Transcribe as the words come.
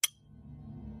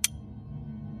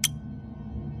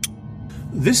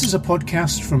This is a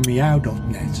podcast from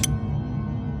meow.net.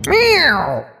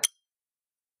 Meow.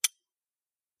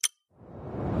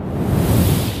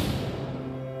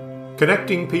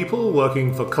 Connecting people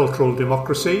working for cultural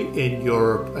democracy in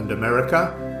Europe and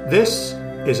America, this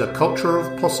is A Culture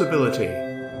of Possibility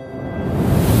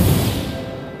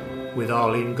with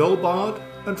Arlene Goldbard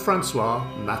and Francois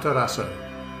Matarazzo.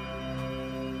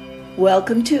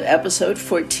 Welcome to episode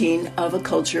 14 of A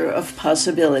Culture of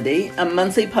Possibility, a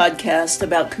monthly podcast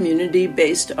about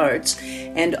community-based arts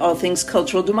and all things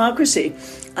cultural democracy.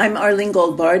 I'm Arlene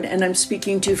Goldbard, and I'm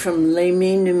speaking to you from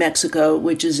Lemay, New Mexico,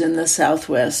 which is in the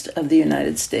southwest of the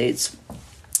United States,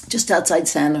 just outside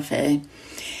Santa Fe.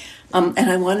 And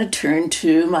I want to turn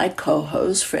to my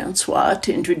co-host, Francois,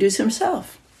 to introduce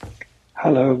himself.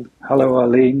 Hello,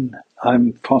 Arlene.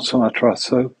 I'm Francois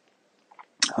Matarazzo.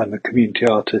 I'm a community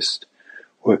artist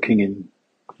working in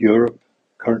Europe,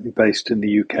 currently based in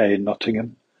the UK in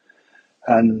Nottingham.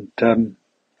 And I'm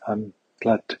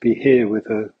glad to be here with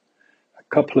a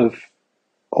couple of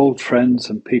old friends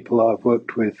and people I've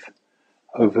worked with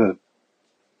over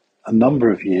a number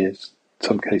of years, in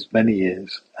some cases many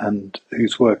years, and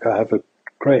whose work I have a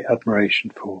great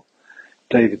admiration for,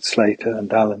 David Slater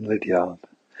and Alan Lydiard.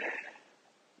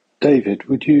 David,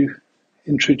 would you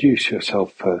introduce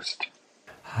yourself first?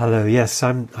 Hello, yes,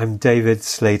 I'm David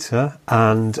Slater,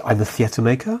 and I'm a theatre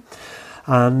maker,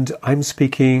 and I'm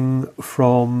speaking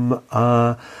from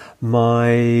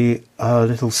my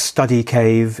little study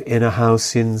cave in a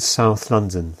house in South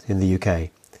London in the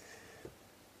UK.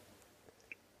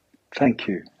 Thank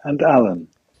you. And Alan?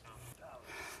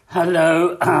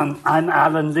 Hello, I'm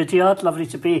Alan Lydiard. Lovely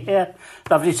to be here.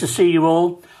 Lovely to see you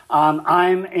all.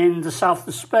 I'm in the south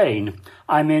of Spain.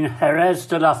 I'm in Jerez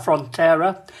de la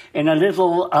Frontera, in a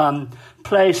little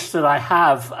place that I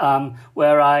have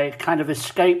where I kind of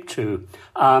escape to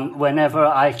whenever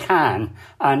I can.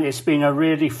 And it's been a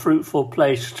really fruitful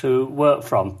place to work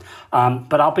from.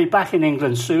 But I'll be back in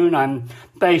England soon. I'm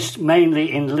based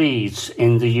mainly in Leeds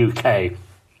in the UK.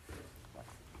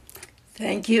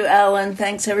 Thank you, Alan.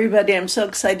 Thanks, everybody. I'm so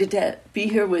excited to be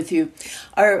here with you.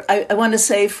 I want to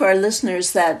say for our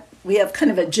listeners that we have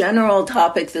kind of a general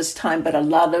topic this time, but a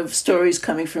lot of stories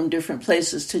coming from different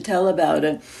places to tell about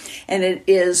it. And it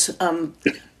is,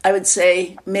 I would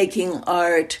say, making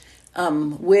art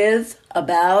with,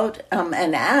 about,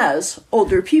 and as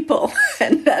older people,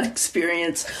 and that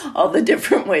experience all the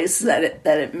different ways that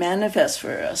it manifests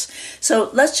for us. So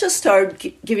let's just start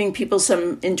giving people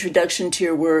some introduction to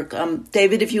your work.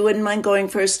 David, if you wouldn't mind going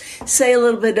first, say a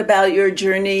little bit about your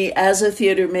journey as a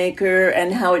theater maker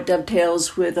and how it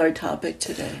dovetails with our topic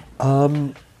today.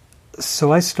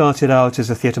 So I started out as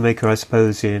a theatre maker, I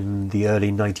suppose, in the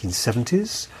early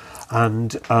 1970s.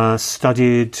 And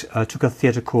took a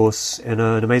theatre course in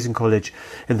an amazing college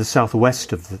in the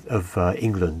southwest of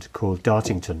England called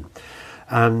Dartington.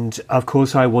 And, of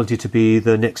course, I wanted to be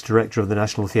the next director of the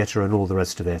National Theatre and all the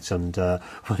rest of it, and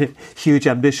huge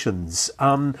ambitions.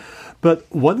 But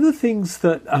one of the things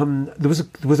that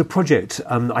there was a project.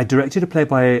 I directed a play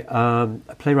by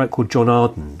a playwright called John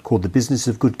Arden called The Business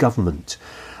of Good Government,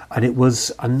 and it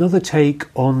was another take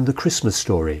on the Christmas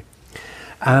story.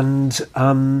 And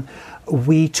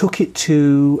we took it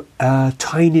to a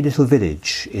tiny little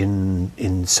village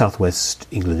in southwest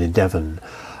England, in Devon.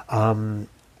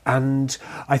 And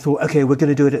I thought, OK, we're going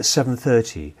to do it at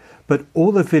 7:30. But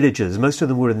all the villagers, most of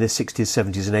them were in their 60s,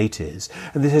 70s and 80s.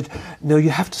 And they said, no, you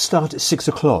have to start at 6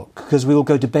 o'clock because we will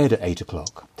go to bed at 8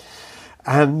 o'clock.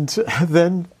 And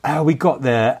then we got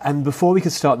there, and before we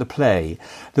could start the play,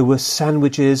 there were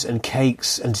sandwiches and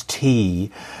cakes and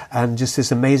tea and just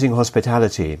this amazing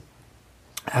hospitality.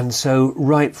 And so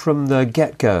right from the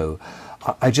get-go,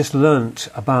 I just learnt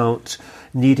about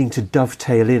needing to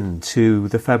dovetail into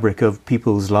the fabric of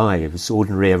people's lives,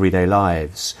 ordinary everyday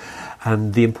lives,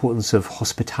 and the importance of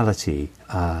hospitality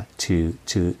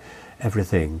to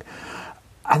everything.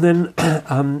 And then,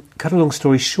 cut a long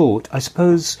story short, I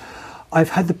suppose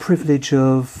I've had the privilege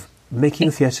of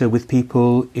making theatre with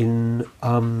people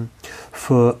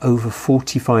for over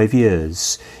 45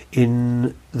 years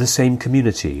in the same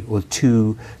community, or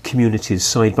two communities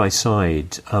side by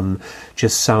side,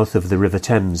 just south of the River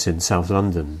Thames in South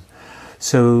London.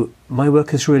 So my work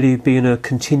has really been a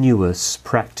continuous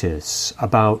practice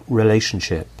about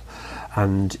relationship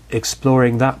and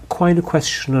exploring that kind of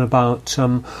question about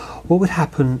what would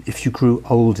happen if you grew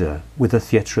older with a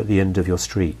theatre at the end of your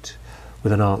street,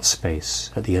 with an art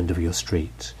space at the end of your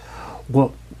street.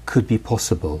 What could be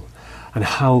possible, and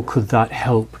how could that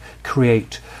help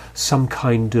create some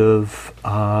kind of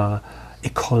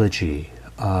ecology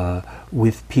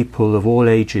with people of all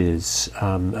ages,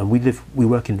 and we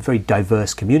work in very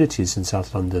diverse communities in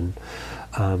South London,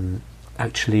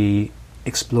 actually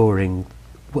exploring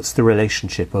what's the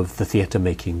relationship of the theatre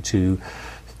making to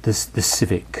the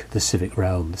civic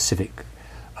realm, the civic.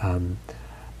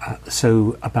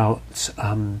 So about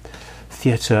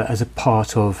theatre as a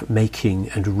part of making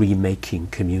and remaking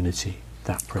community.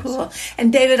 That process. Cool.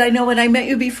 And David, I know when I met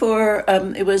you before,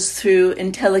 it was through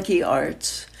Entelechy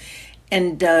Arts,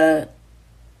 and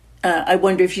I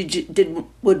wonder if you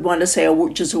would want to say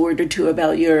just a word or two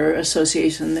about your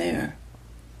association there.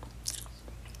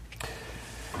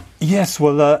 Yes,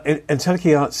 well,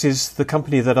 Entelechy Arts is the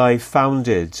company that I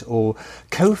founded, or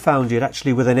co-founded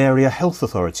actually, with an area health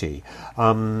authority.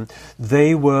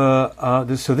 They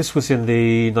were, so this was in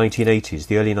the 1980s,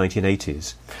 the early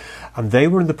 1980s, and they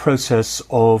were in the process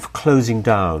of closing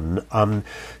down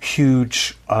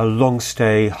huge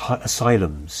long-stay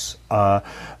asylums.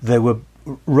 They were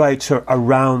right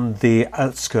around the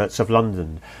outskirts of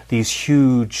London, these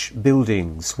huge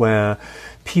buildings where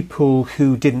people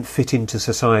who didn't fit into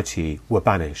society were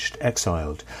banished,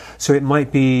 exiled. So it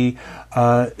might be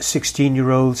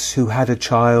 16-year-olds who had a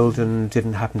child and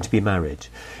didn't happen to be married.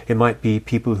 It might be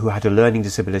people who had a learning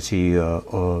disability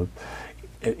or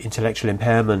intellectual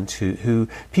impairment,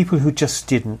 people who just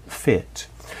didn't fit.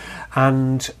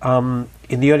 And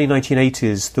in the early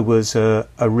 1980s, there was a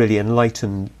really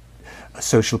enlightened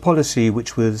social policy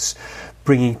which was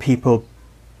bringing people,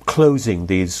 closing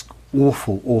these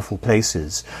awful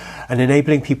places and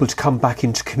enabling people to come back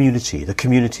into the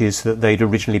communities that they'd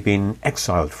originally been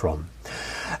exiled from.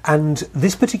 And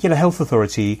this particular health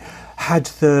authority had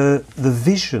the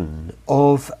vision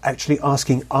of actually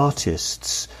asking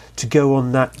artists to go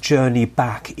on that journey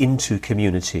back into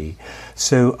community.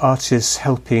 So artists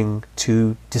helping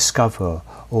to discover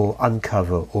or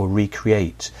uncover or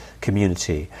recreate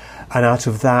community. And out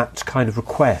of that kind of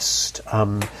request,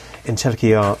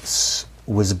 Entelechy Arts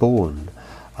was born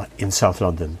in South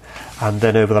London, and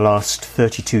then over the last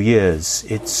 32 years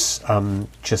it's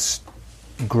just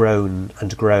grown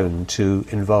and grown to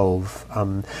involve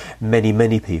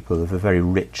many people of a very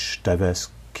rich, diverse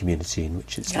community in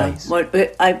which it's based.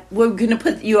 We're going to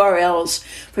put URLs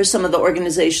for some of the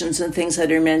organizations and things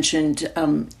that are mentioned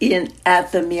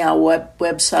at the Meow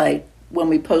website when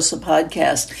we post the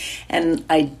podcast, and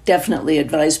I definitely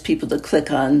advise people to click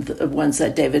on the ones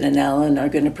that David and Alan are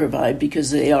going to provide,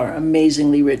 because they are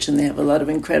amazingly rich and they have a lot of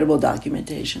incredible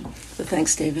documentation. So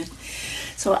thanks, David.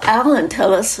 So Alan,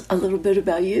 tell us a little bit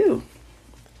about you.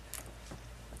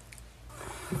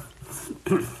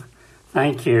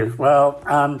 Thank you. Well,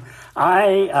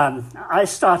 I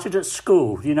started at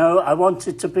school. You know, I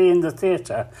wanted to be in the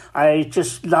theatre. I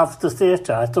just loved the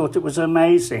theatre. I thought it was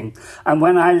amazing. And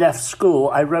when I left school,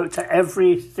 I wrote to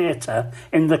every theatre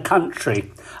in the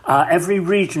country, every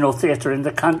regional theatre in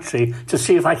the country, to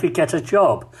see if I could get a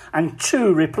job. And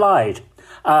 2 replied,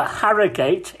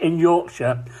 Harrogate in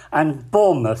Yorkshire and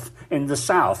Bournemouth in the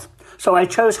south. So I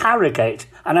chose Harrogate,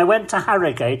 and I went to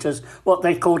Harrogate as what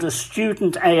they called a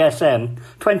student ASM,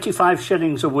 25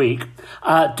 shillings a week,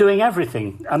 doing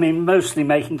everything. I mean, mostly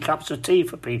making cups of tea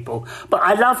for people. But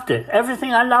I loved it.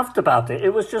 Everything I loved about it.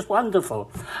 It was just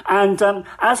wonderful. And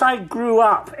as I grew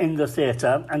up in the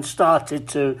theatre and started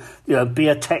to be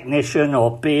a technician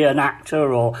or be an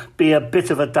actor or be a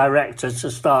bit of a director to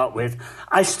start with,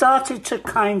 I started to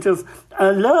kind of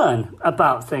learn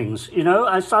about things.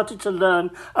 I started to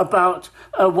learn about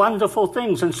wonderful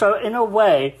things. And so in a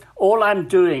way, all I'm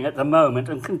doing at the moment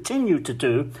and continue to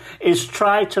do is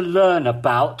try to learn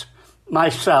about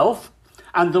myself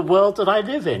and the world that I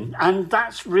live in. And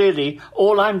that's really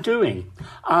all I'm doing.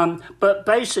 But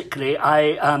basically,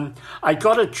 I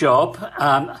got a job.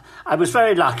 I was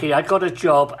very lucky. I got a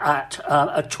job at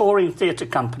a touring theatre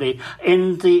company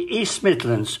in the East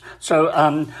Midlands. So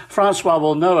Francois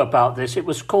will know about this. It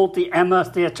was called the Emma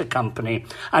Theatre Company,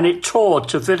 and it toured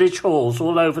to village halls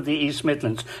all over the East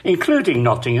Midlands, including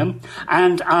Nottingham.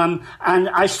 And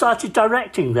I started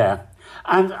directing there.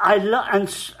 And I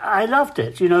loved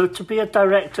it. To be a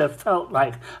director felt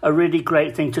like a really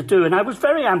great thing to do. And I was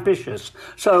very ambitious.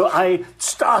 So I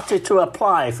started to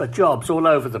apply for jobs all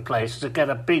over the place to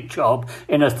get a big job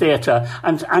in a theatre,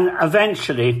 and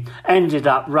eventually ended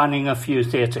up running a few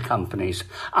theatre companies,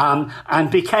 and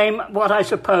became what I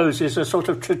suppose is a sort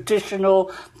of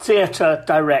traditional theatre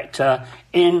director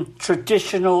in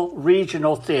traditional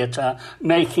regional theatre,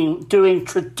 doing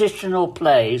traditional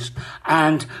plays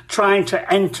and trying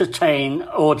to entertain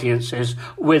audiences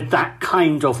with that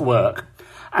kind of work.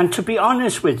 And to be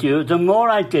honest with you, the more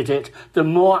I did it, the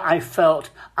more I felt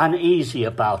uneasy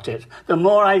about it, the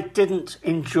more I didn't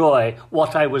enjoy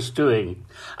what I was doing.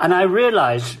 And I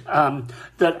realised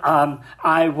that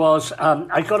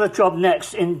I got a job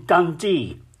next in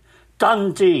Dundee,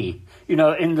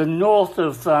 in the north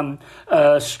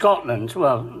of Scotland.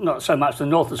 Well, not so much the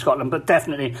north of Scotland, but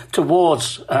definitely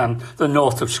towards the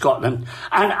north of Scotland.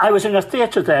 And I was in a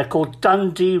theatre there called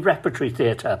Dundee Repertory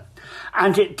Theatre.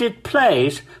 And it did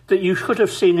plays that you should have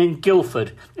seen in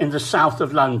Guildford in the south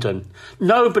of London.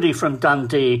 Nobody from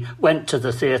Dundee went to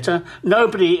the theatre.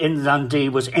 Nobody in Dundee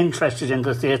was interested in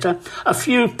the theatre. A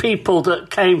few people that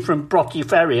came from Brockie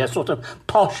Ferry, a sort of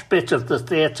posh bit of the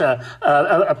theatre,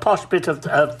 a posh bit of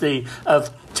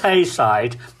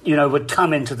Tayside, would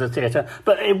come into the theatre.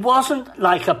 But it wasn't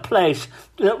like a place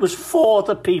that was for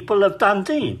the people of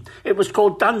Dundee. It was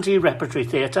called Dundee Repertory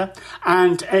Theatre,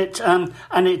 and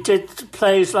it did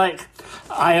plays like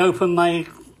I Open My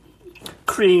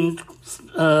Cream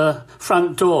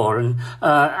Front Door and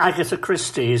Agatha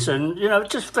Christie's, and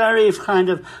just very kind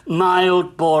of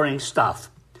mild, boring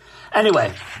stuff.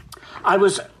 Anyway, I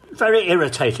was very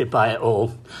irritated by it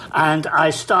all, and I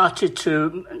started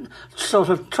to sort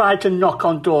of try to knock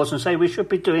on doors and say we should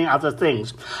be doing other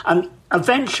things. And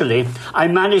eventually I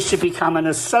managed to become an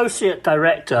associate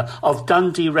director of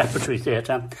Dundee Repertory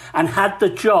Theatre and had the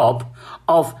job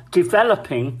of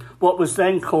developing what was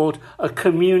then called a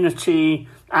community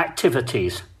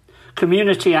activities.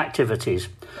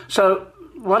 So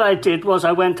what I did was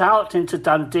I went out into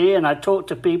Dundee and I talked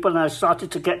to people and I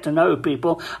started to get to know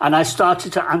people and I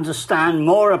started to understand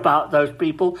more about those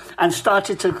people and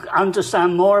started to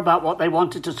understand more about what they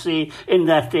wanted to see in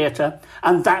their theatre,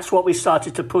 and that's what we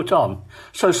started to put on.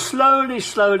 So slowly,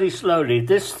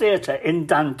 this theatre in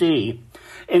Dundee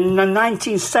in the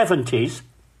 1970s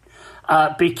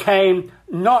became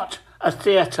not a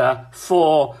theatre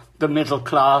for the middle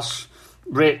class,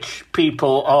 rich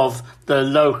people of the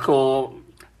local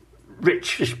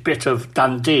richish bit of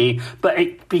Dundee, but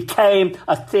it became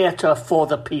a theatre for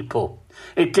the people.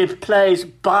 It did plays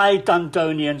by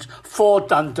Dundonians, for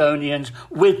Dundonians,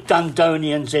 with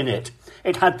Dundonians in it.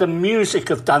 It had the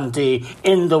music of Dundee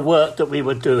in the work that we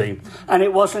were doing. And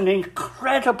it was an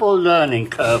incredible learning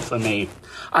curve for me.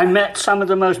 I met some of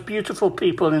the most beautiful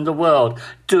people in the world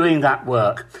doing that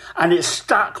work, and it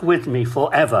stuck with me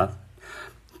forever.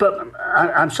 But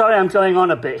I'm sorry I'm going on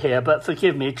a bit here, but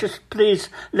forgive me. Just please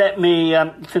let me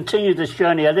continue this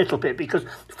journey a little bit, because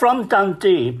from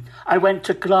Dundee, I went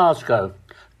to Glasgow.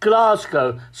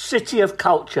 Glasgow, City of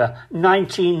Culture,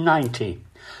 1990.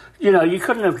 You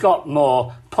couldn't have got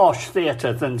more posh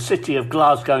theatre than City of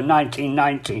Glasgow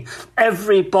 1990.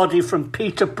 Everybody from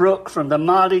Peter Brook, from the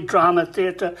Marley Drama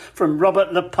Theatre, from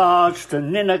Robert Lepage to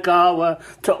Ninagawa,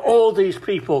 to all these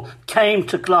people came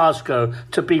to Glasgow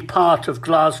to be part of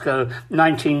Glasgow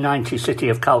 1990 City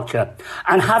of Culture.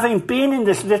 And having been in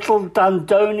this little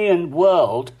Dundonian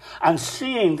world and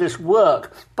seeing this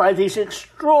work by these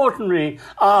extraordinary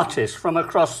artists from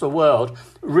across the world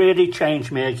really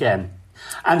changed me again.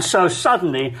 And so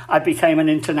suddenly I became an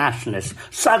internationalist.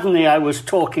 Suddenly I was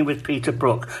talking with Peter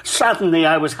Brook. Suddenly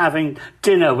I was having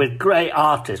dinner with great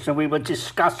artists, and we were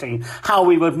discussing how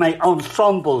we would make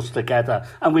ensembles together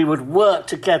and we would work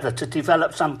together to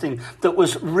develop something that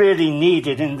was really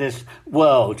needed in this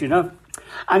world,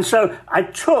 And so I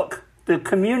took the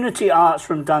community arts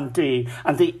from Dundee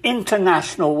and the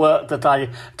international work that I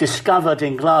discovered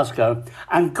in Glasgow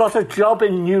and got a job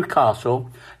in Newcastle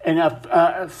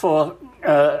for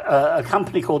a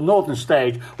company called Northern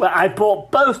Stage, where I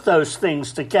brought both those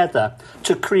things together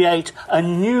to create a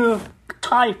new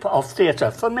type of theatre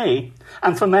for me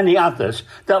and for many others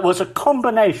that was a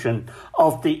combination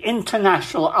of the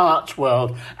international arts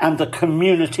world and the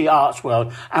community arts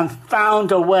world, and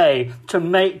found a way to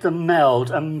make them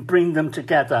meld and bring them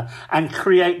together and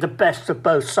create the best of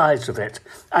both sides of it.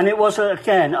 And it was,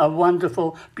 again, a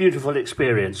wonderful, beautiful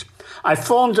experience. I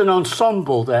formed an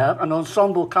ensemble there, an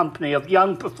ensemble company of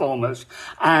young performers,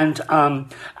 and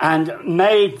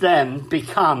made them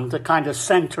become the kind of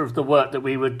centre of the work that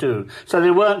we would do. So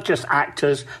they weren't just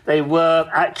actors, they were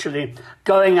actually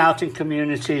going out in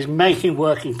communities, making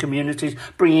work in communities,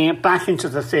 bringing it back into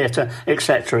the theatre,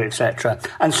 etc., etc.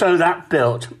 And so that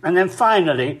built. And then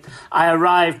finally, I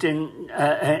arrived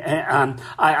I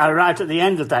arrived at the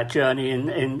end of that journey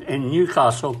in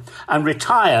Newcastle and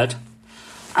retired,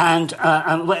 and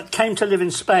came to live in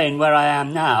Spain, where I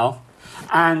am now.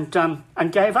 and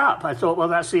gave up. I thought, well,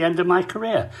 that's the end of my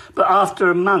career. But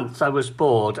after a month, I was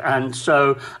bored, and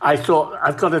so I thought,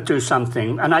 I've got to do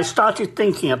something. And I started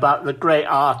thinking about the great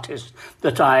artists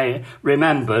that I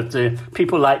remembered, the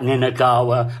people like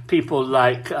Ninagawa, people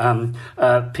like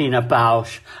Pina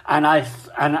Bausch,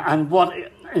 and what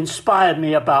inspired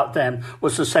me about them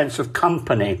was the sense of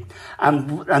company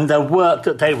and the work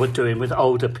that they were doing with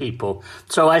older people.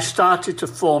 So I started to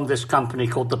form this company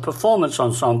called the Performance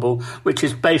Ensemble, which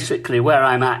is basically where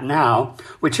I'm at now,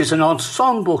 which is an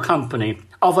ensemble company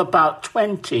of about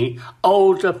 20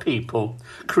 older people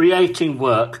creating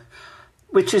work,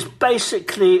 which is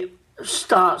basically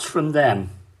starts from them.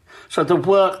 So the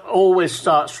work always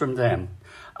starts from them.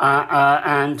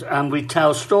 And we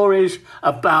tell stories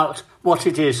about what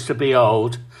it is to be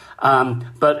old,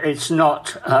 but it's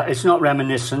not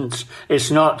reminiscence. It's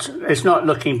not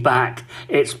looking back.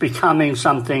 It's becoming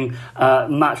something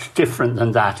much different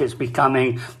than that. It's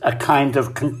becoming a kind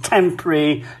of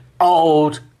contemporary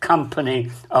old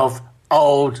company of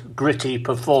old gritty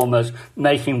performers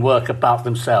making work about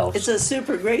themselves. It's a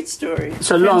super great story.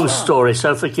 It's a long story,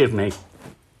 so forgive me.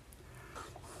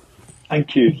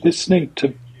 Thank you. Listening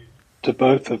to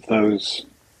both of those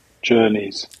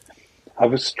journeys, I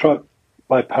was struck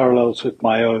by parallels with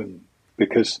my own,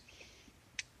 because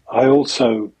I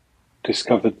also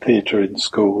discovered theatre in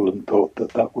school and thought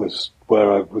that was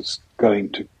where I was going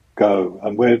to go.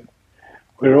 And we're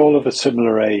all of a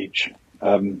similar age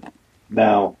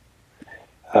now,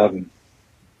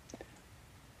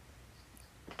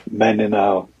 men in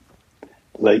our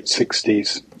late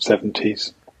 60s,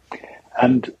 70s.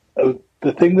 And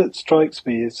the thing that strikes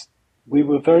me is we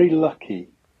were very lucky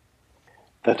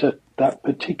that at that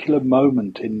particular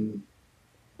moment in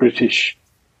British,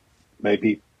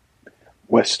 maybe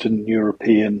Western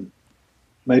European,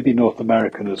 maybe North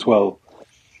American as well,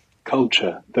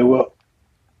 culture, there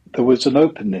was an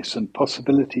openness and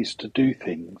possibilities to do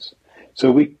things.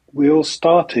 So we all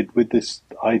started with this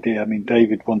idea. I mean,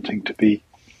 David wanting to be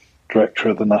director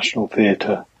of the National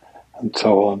Theatre and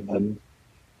so on,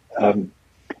 and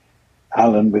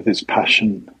Alan with his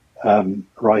passion,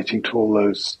 writing to all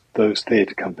those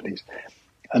theatre companies.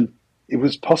 And it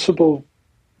was possible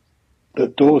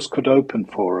that doors could open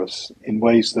for us in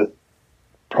ways that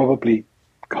probably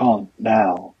can't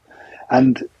now.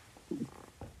 And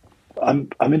I'm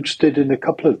interested in a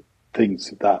couple of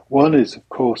things of that. One is, of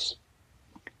course,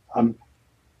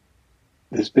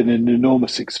 there's been an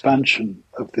enormous expansion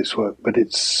of this work, but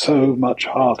it's so much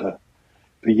harder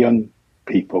for young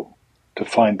people to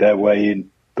find their way in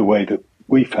the way that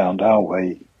we found our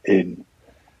way in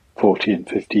 40 and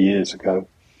 50 years ago.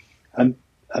 And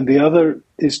the other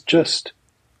is just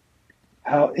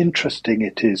how interesting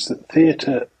it is that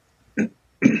theatre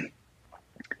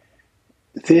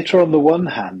on the one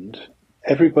hand,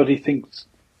 everybody thinks,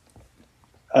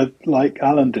 like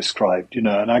Alan described, an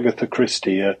Agatha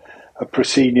Christie, a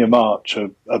proscenium march,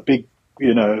 a big,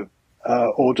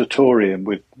 auditorium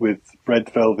with red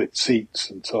velvet seats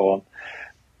and so on.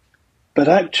 But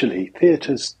actually,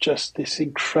 theatre's just this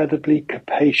incredibly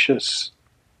capacious,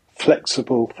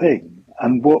 flexible thing.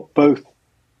 And what both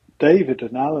David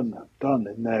and Alan have done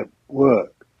in their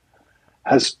work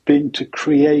has been to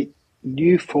create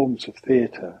new forms of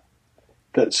theatre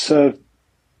that serve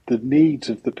the needs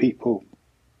of the people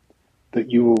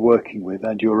that you were working with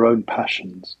and your own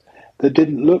passions, that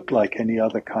didn't look like any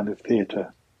other kind of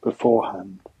theatre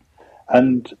beforehand.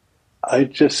 And I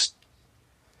just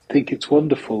think it's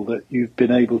wonderful that you've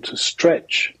been able to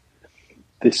stretch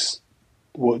this,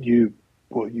 what you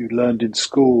learned in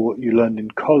school, what you learned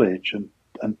in college,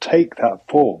 and take that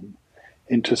form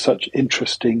into such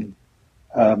interesting,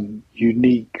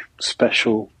 unique,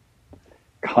 special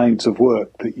kinds of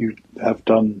work that you have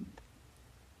done.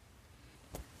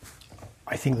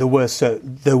 I think there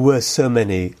were so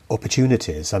many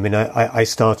opportunities. I mean, I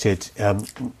started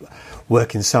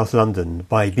work in South London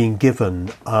by being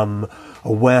given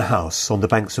a warehouse on the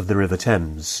banks of the River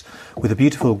Thames with a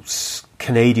beautiful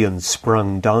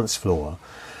Canadian-sprung dance floor,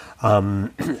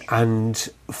 and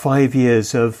 5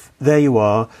 years of, there you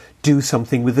are, do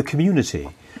something with the community.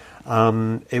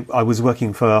 I was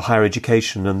working for higher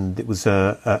education, and it was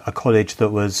a college that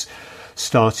was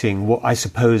starting what I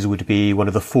suppose would be one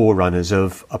of the forerunners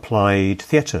of applied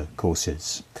theatre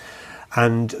courses.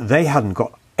 And they hadn't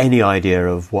got any idea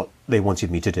of what they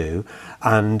wanted me to do,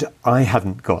 and I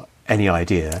hadn't got any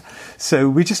idea. So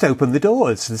we just opened the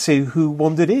doors and see who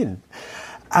wandered in.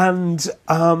 And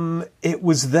it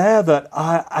was there that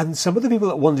and some of the people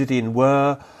that wandered in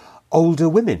were older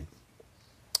women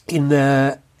in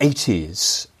their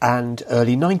 80s and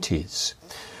early 90s.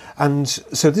 And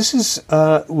so this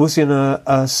was in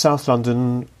a South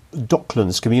London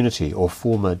Docklands community, or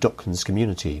former Docklands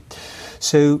community.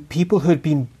 So people who had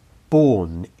been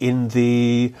born in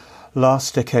the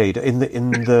last decade, in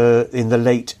the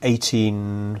late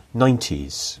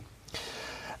 1890s,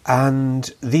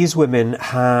 and these women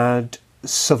had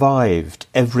survived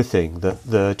everything that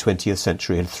the 20th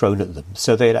century had thrown at them.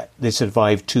 So they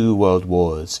survived 2 world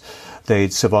wars.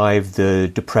 They'd survived the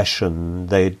Depression.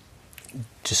 They'd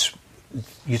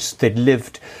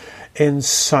lived in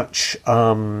such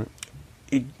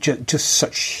just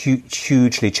such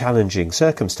hugely challenging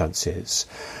circumstances,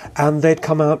 and they'd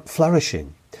come out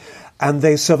flourishing, and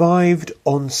they survived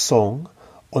on song,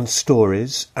 on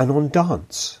stories, and on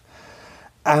dance.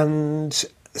 And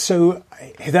so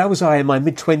there was I in my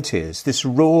mid-20s, this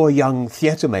raw young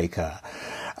theatre maker,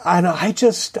 and I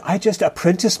just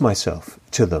apprenticed myself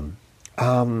to them.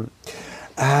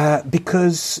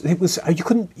 Because it was, you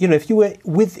couldn't, if you were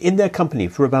in their company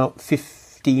for about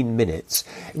 15 minutes,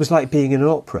 it was like being in an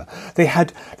opera. They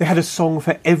had a song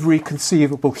for every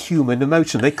conceivable human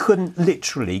emotion. They couldn't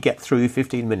literally get through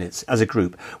 15 minutes as a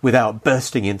group without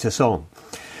bursting into song.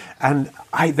 And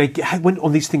they went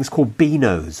on these things called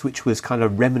Beanos, which was kind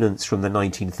of remnants from the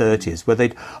 1930s, where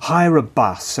they'd hire a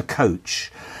bus, a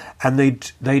coach, and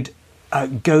they'd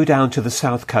go down to the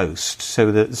south coast,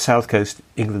 so the south coast,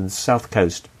 England's south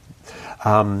coast,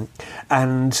 and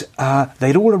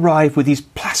they'd all arrive with these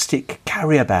plastic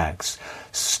carrier bags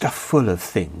stuffed full of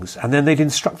things, and then they'd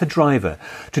instruct the driver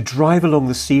to drive along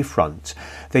the seafront.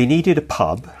 They needed a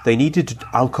pub, they needed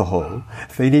alcohol,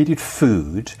 they needed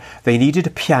food, they needed a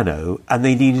piano, and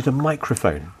they needed a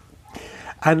microphone.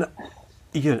 And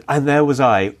there was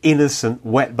I, innocent,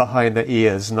 wet behind the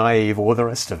ears, naive, all the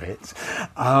rest of it,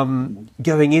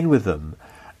 going in with them.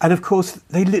 And of course,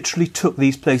 they literally took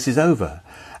these places over.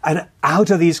 And out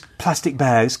of these plastic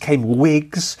bags came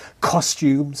wigs,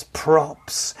 costumes,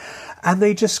 props, and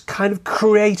they just kind of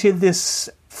created this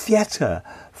theatre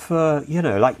for,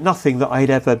 like nothing that I'd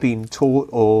ever been taught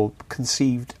or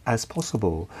conceived as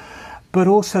possible. But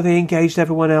also they engaged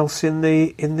everyone else in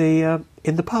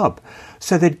the pub.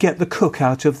 So they'd get the cook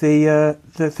out of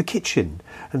the kitchen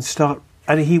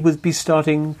and he would be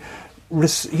starting,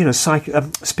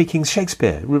 speaking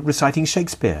Shakespeare, reciting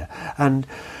Shakespeare. And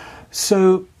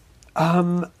so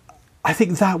I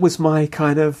think that was my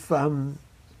kind of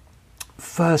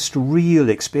first real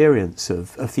experience of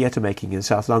theatre making in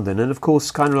South London. And of course,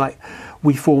 kind of like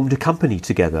we formed a company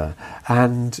together.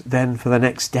 And then for the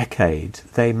next decade,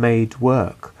 they made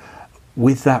work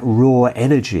with that raw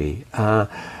energy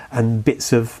and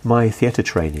bits of my theatre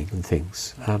training and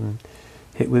things.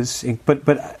 It was, but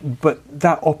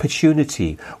that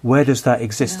opportunity, where does that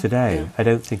exist today? Yeah. I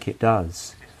don't think it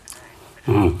does.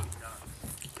 Mm.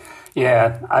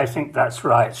 Yeah, I think that's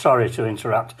right. Sorry to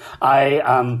interrupt.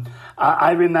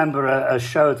 I remember a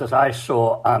show that I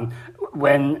saw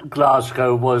when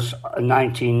Glasgow was a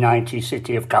 1990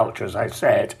 City of Culture, as I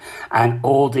said, and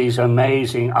all these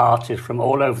amazing artists from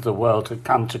all over the world had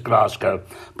come to Glasgow.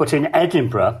 But in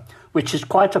Edinburgh, which is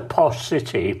quite a posh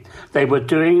city, they were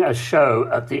doing a show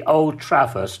at the Old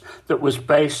Trafford that was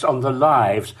based on the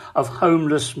lives of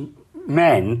homeless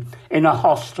men in a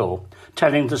hostel,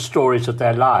 telling the stories of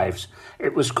their lives.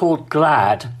 It was called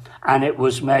GLAD, and it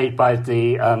was made by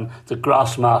the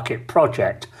Grassmarket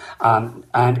Project,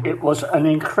 and it was an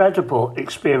incredible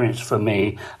experience for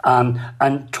me,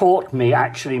 and taught me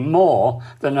actually more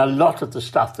than a lot of the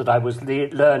stuff that I was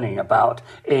learning about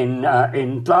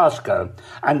in Glasgow.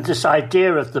 And this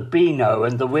idea of the Beano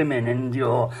and the women in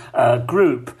your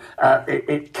group,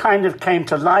 it kind of came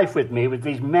to life with me, with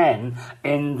these men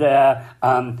in their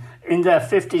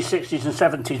 50s, 60s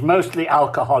and 70s, mostly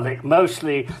alcoholic,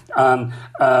 mostly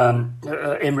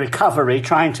in recovery,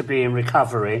 trying to be in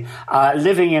recovery,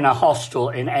 living in a hostel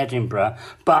in Edinburgh,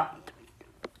 but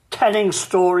telling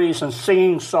stories and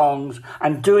singing songs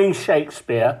and doing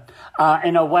Shakespeare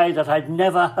in a way that I'd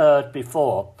never heard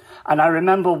before. And I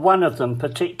remember one of them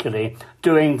particularly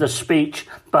doing the speech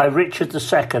by Richard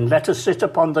II, "Let us sit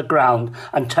upon the ground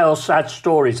and tell sad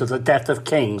stories of the death of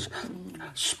kings,"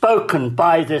 spoken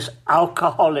by this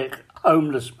alcoholic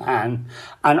homeless man,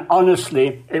 and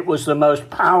honestly it was the most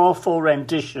powerful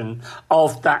rendition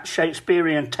of that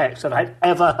Shakespearean text that I'd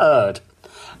ever heard.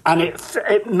 And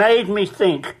it made me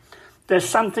think there's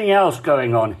something else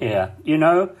going on here.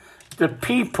 The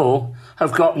people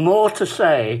have got more to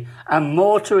say and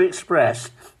more to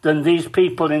express than these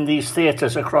people in these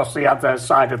theatres across the other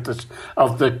side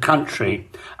of the country.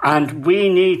 And we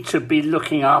need to be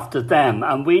looking after them,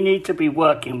 and we need to be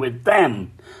working with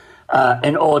them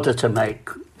in order to make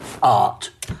art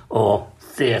or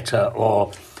theatre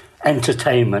or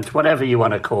entertainment, whatever you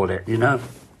want to call it, you know.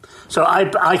 So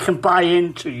I can buy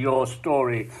into your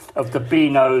story of the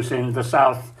Beanos in the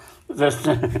south,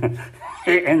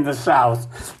 in the south,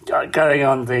 going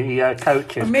on the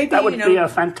coaches. Or maybe, that would be a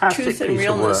fantastic truth and piece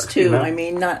realness of work, too. you know? I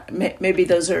mean, maybe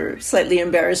those are slightly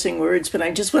embarrassing words, but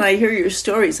when I hear your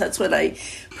stories, that's what I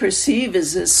perceive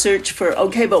as a search for.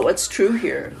 Okay, but what's true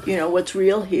here? You know, what's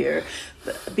real here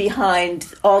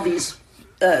behind all these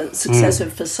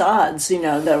successive facades, you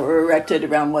know, that were erected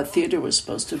around what theatre was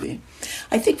supposed to be.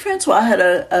 I think Francois had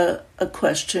a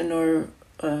question or.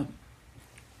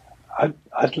 I'd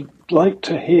like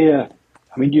to hear.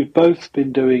 I mean, you've both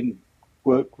been doing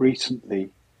work recently.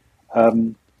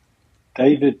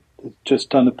 David has just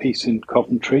done a piece in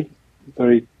Coventry, a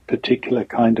very particular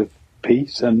kind of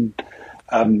piece, and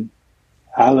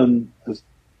Alan has,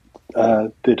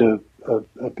 did a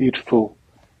beautiful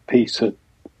piece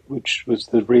which was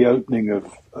the reopening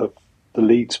of the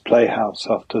Leeds Playhouse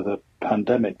after the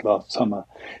pandemic last summer.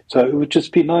 So it would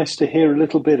just be nice to hear a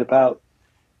little bit about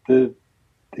the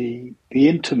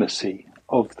intimacy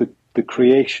of the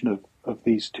creation of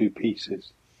these two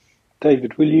pieces.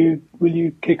 David, will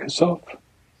you kick us off?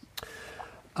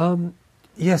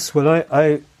 Yes. Well,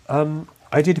 I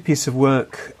did a piece of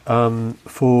work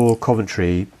for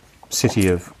Coventry, City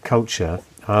of Culture.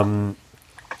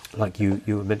 Like you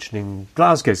were mentioning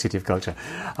Glasgow City of Culture,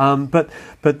 but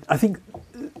I think.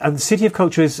 And City of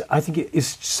Culture is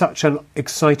such an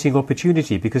exciting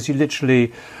opportunity because you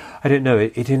literally, I don't know,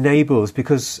 it enables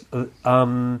because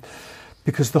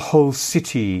the whole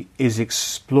city is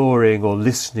exploring or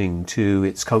listening to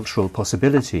its cultural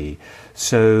possibility.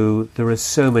 So there are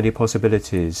so many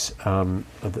possibilities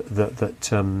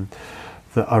that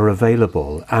are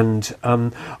available. And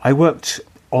I worked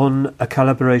on a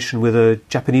collaboration with a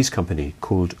Japanese company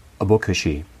called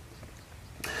Abokushi,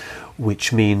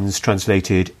 which means,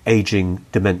 translated, aging,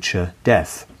 dementia,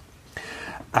 death.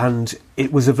 And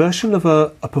it was a version of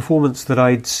a performance that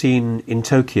I'd seen in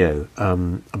Tokyo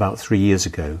about 3 years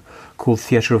ago called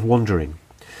Theatre of Wandering.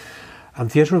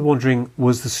 And Theatre of Wandering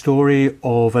was the story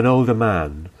of an older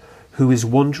man who is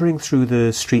wandering through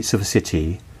the streets of a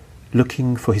city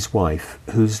looking for his wife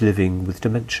who's living with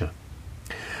dementia.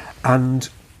 And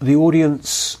the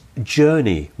audience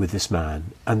journey with this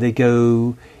man, and they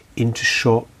go into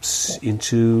shops,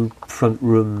 into front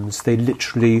rooms. They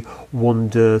literally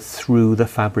wander through the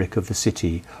fabric of the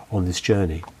city on this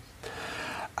journey.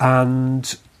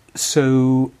 And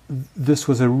so this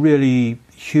was a really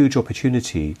huge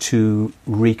opportunity to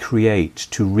recreate,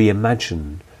 to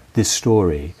reimagine this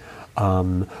story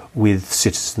with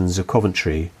citizens of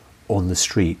Coventry on the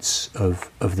streets of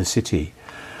the city.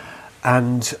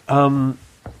 And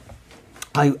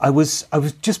I was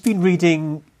just been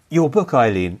reading your book,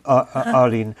 Arlene,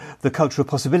 The Culture of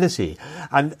Possibility,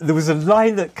 and there was a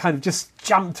line that kind of just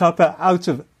jumped up out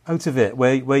of it,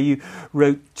 where you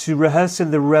wrote, to rehearse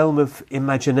in the realm of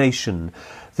imagination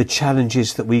the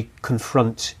challenges that we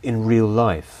confront in real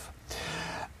life.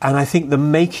 And I think the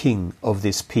making of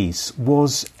this piece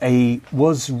was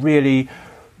really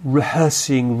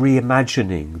rehearsing,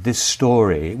 reimagining this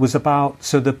story. It was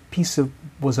the piece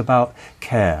was about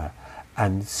care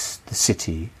and the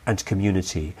city and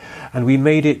community. And we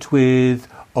made it with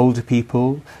older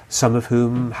people, some of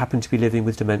whom happen to be living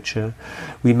with dementia.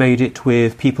 We made it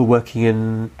with people working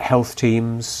in health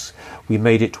teams. We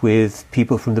made it with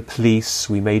people from the police.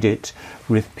 We made it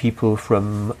with people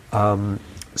from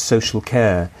social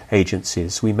care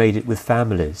agencies. We made it with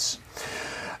families.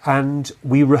 And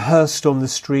we rehearsed on the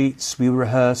streets. We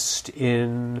rehearsed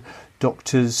in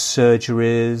doctors'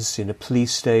 surgeries, in a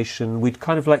police station. We'd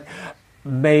kind of like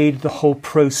made the whole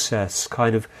process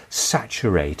kind of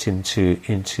saturate into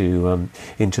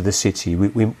the city.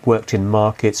 We worked in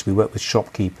markets, we worked with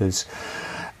shopkeepers,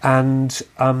 and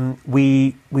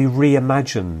we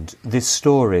reimagined this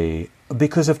story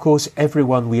because, of course,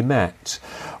 everyone we met,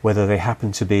 whether they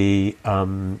happened to be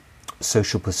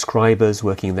social prescribers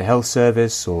working in the health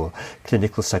service or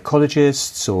clinical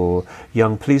psychologists or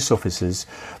young police officers,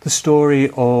 the story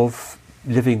of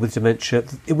living with dementia,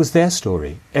 it was their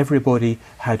story. Everybody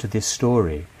had this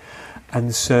story.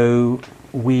 And so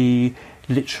we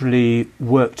literally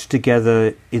worked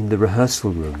together in the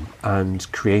rehearsal room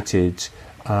and created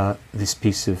this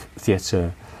piece of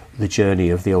theatre, The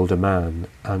Journey of the Older Man.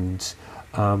 And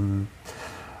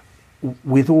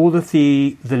with all of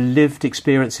the lived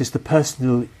experiences, the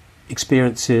personal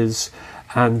experiences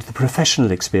and the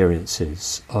professional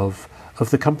experiences of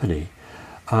the company,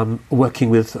 working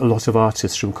with a lot of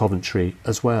artists from Coventry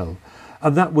as well.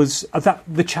 And that was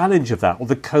the challenge of that, or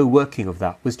the co-working of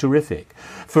that, was terrific.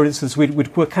 For instance,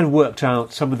 we'd kind of worked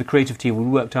out, some of the creative team would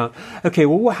worked out, okay,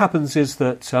 well, what happens is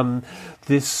that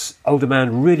this older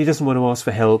man really doesn't want to ask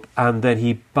for help, and then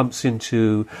he bumps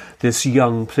into this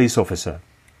young police officer.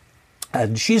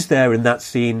 And she's there in that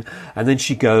scene, and then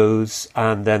she goes,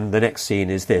 and then the next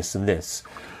scene is this and this.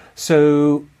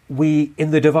 So we, in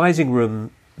the devising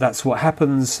room, that's what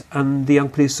happens, and the young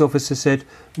police officer said,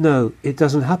 no, it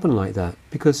doesn't happen like that,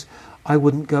 because I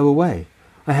wouldn't go away.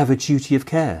 I have a duty of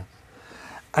care.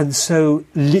 And so,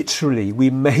 literally, we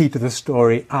made the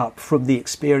story up from the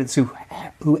experience of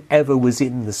whoever was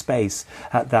in the space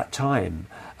at that time,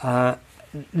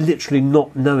 literally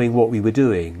not knowing what we were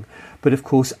doing, but of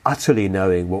course utterly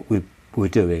knowing what we were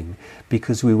doing,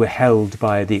 because we were held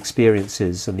by the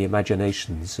experiences and the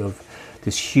imaginations of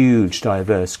this huge,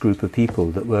 diverse group of people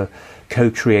that were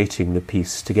co-creating the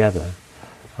piece together.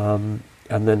 And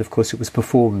then, of course, it was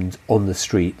performed on the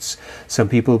streets. Some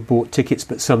people bought tickets,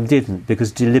 but some didn't,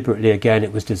 because deliberately, again,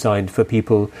 it was designed for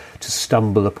people to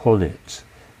stumble upon it,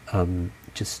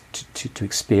 just to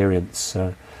experience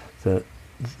the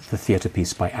theatre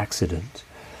piece by accident.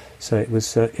 So it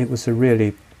was a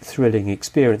really thrilling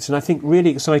experience, and I think really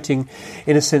exciting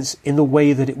in a sense in the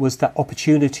way that it was that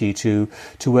opportunity to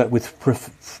work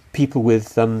with people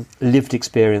with lived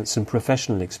experience and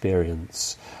professional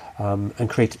experience, and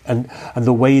create and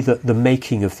the way that the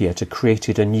making of theatre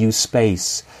created a new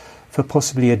space for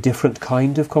possibly a different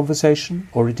kind of conversation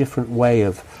or a different way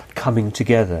of coming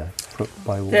together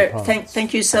by all parts.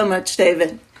 Thank you so much,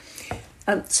 David.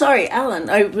 Sorry, Alan,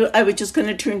 I was just going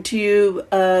to turn to you.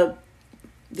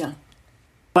 Yeah.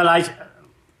 Well,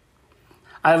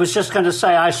 I was just going to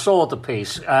say I saw the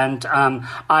piece, and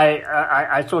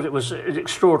I thought it was an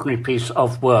extraordinary piece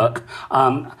of work.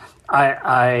 I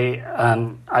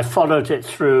followed it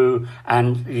through,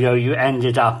 and you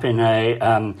ended up in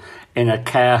a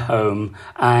care home,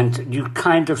 and you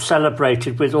kind of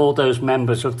celebrated with all those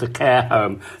members of the care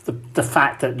home the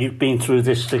fact that you've been through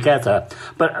this together.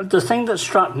 But the thing that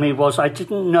struck me was I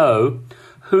didn't know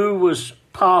who was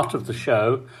part of the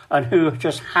show and who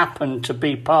just happened to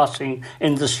be passing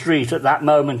in the street at that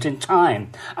moment in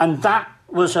time. And that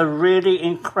was a really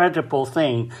incredible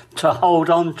thing to hold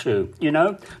on to,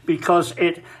 because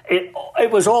it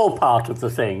was all part of the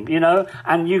thing,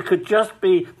 and you could just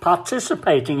be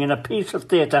participating in a piece of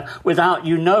theatre without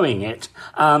you knowing it,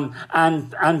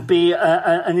 and be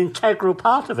an integral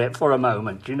part of it for a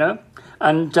moment,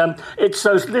 And it's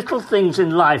those little things in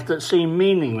life that seem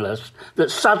meaningless that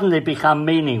suddenly become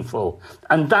meaningful.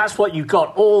 And that's what you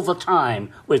got all the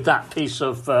time with that piece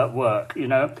of work,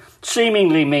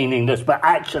 Seemingly meaningless, but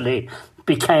actually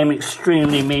became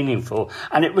extremely meaningful.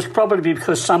 And it was probably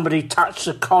because somebody touched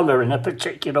the collar in a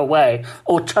particular way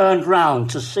or turned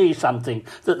round to see something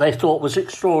that they thought was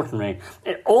extraordinary.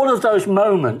 All of those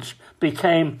moments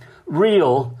became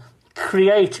real,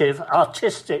 creative,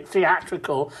 artistic,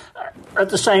 theatrical at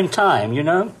the same time,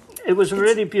 It was a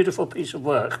really beautiful piece of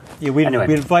work. Yeah, we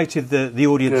invited the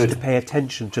audience Good. to pay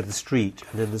attention to the street,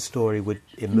 and then the story would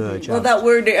emerge. Well, that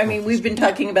word, we've been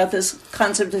talking about this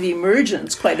concept of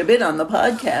emergence quite a bit on the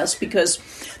podcast, because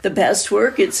the best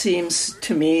work, it seems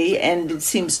to me, and it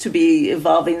seems to be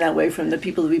evolving that way from the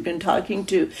people that we've been talking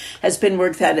to, has been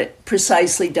work that it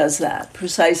precisely does that,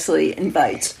 precisely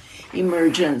invites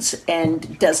emergence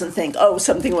and doesn't think, oh,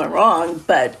 something went wrong,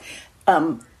 but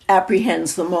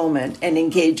apprehends the moment and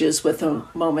engages with the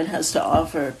moment has to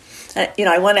offer.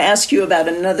 I want to ask you about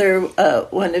another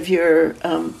one of your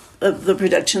of the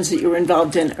productions that you were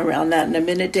involved in around that in a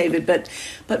minute, David.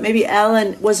 But maybe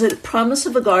Alan, was it Promise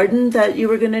of a Garden that you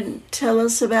were going to tell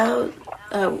us about?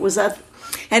 Was that?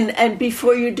 And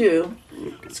before you do,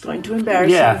 it's going to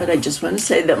embarrass you, but I just want to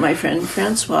say that my friend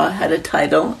Francois had a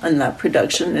title on that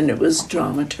production, and it was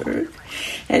Dramaturg.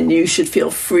 And you should feel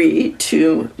free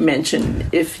to mention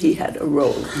if he had a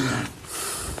role in that.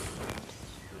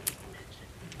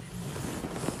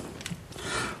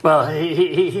 Well,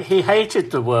 he hated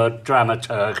the word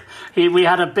dramaturg. We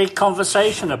had a big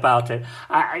conversation about it.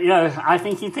 I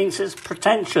think he thinks it's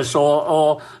pretentious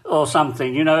or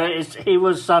something. He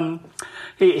was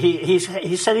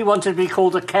he said he wanted to be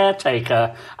called a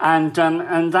caretaker,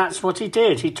 and that's what he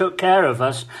did. He took care of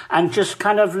us and just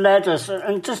kind of led us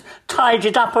and just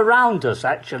tidied up around us,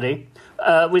 actually.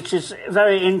 which is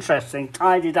very interesting,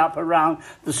 tidied up around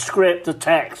the script, the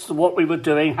text, what we were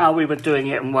doing, how we were doing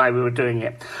it, and why we were doing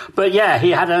it. But yeah,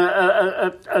 he had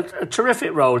a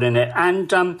terrific role in it.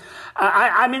 And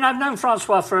I mean, I've known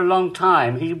Francois for a long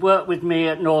time. He worked with me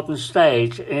at Northern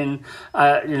Stage in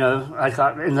the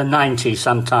 90s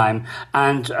sometime,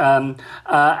 and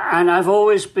I've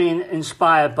always been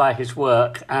inspired by his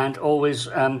work and always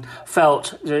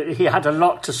felt that he had a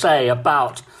lot to say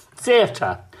about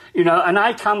theatre. And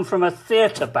I come from a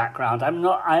theatre background.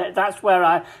 That's where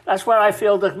I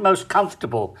feel the most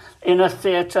comfortable, in a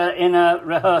theatre, in a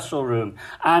rehearsal room.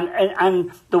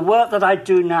 And the work that I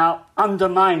do now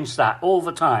undermines that all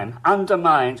the time,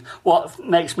 undermines what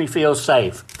makes me feel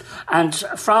safe. And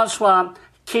Francois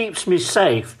keeps me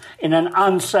safe in an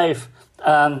unsafe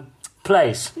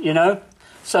place,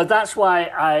 So that's why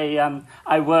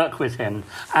I work with him,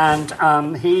 and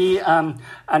he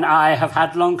and I have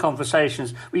had long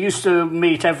conversations. We used to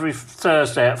meet every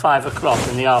Thursday at 5:00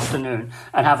 in the afternoon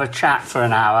and have a chat for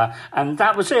an hour, and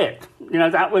that was it.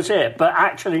 That was it. But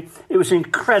actually, it was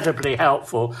incredibly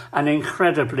helpful and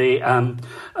incredibly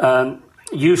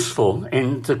useful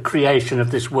in the creation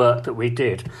of this work that we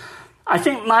did. I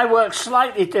think my work's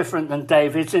slightly different than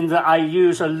David's in that I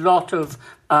use a lot of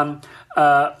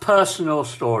personal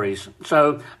stories.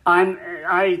 So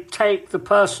I take the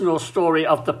personal story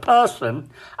of the person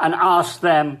and ask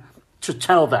them to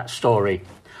tell that story.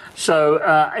 So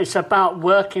it's about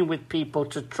working with people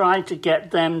to try to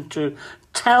get them to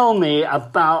tell me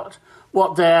about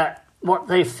what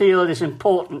they feel is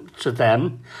important to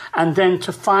them, and then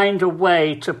to find a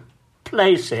way to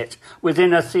place it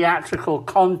within a theatrical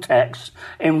context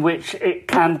in which it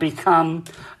can become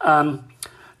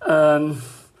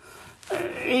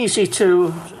easy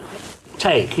to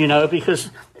take, because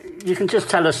you can just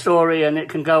tell a story and it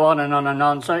can go on and on and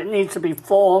on. So it needs to be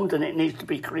formed and it needs to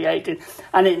be created.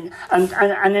 And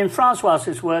in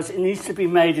Francois's words, it needs to be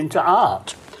made into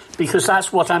art, because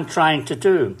that's what I'm trying to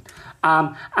do.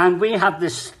 And we have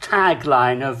this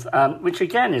tagline of, which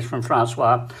again is from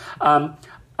Francois,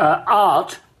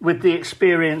 art with the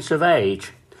experience of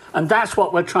age. And that's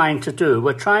what we're trying to do.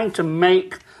 We're trying to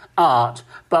make art,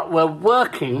 but we're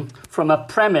working from a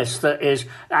premise that is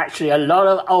actually a lot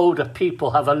of older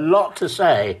people have a lot to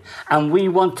say, and we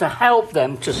want to help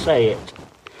them to say it.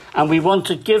 And we want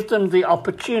to give them the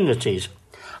opportunities.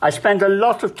 I spend a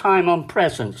lot of time on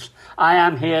presence. I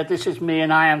am here, this is me,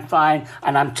 and I am fine,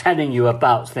 and I'm telling you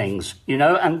about things,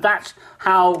 and that's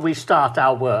how we start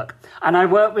our work. And I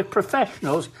work with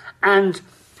professionals and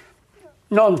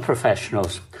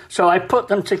non-professionals. So I put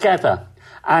them together.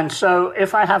 And so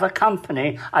if I have a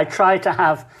company, I try to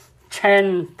have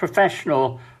 10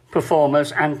 professional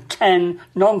performers and 10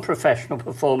 non-professional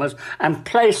performers and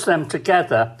place them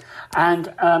together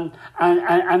and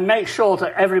make sure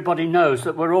that everybody knows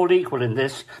that we're all equal in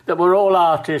this, that we're all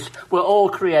artists, we're all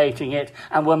creating it,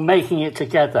 and we're making it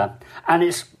together. And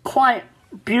it's quite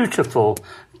beautiful,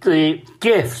 the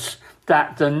gifts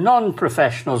that the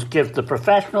non-professionals give the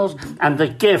professionals and the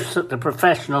gifts that the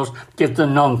professionals give the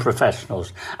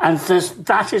non-professionals. And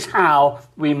that is how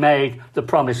we made The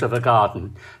Promise of a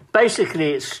Garden.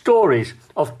 Basically, it's stories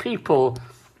of people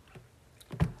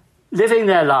living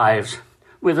their lives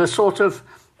with a sort of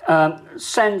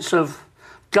sense of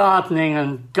gardening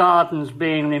and gardens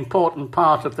being an important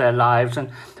part of their lives. And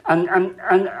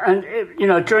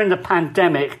during the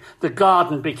pandemic, the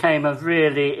garden became a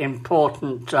really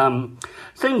important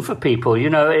thing for people.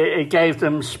 It gave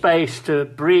them space to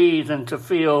breathe and to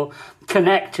feel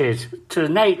connected to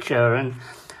nature.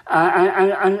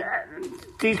 And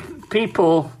these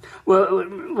people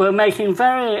were making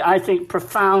very, I think,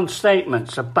 profound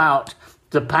statements about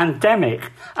the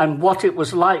pandemic and what it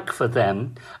was like for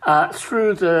them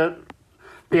through the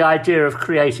idea of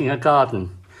creating a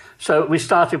garden. So we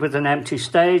started with an empty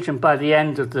stage, and by the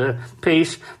end of the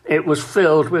piece, it was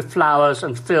filled with flowers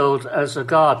and filled as a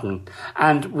garden.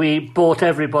 And we brought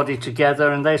everybody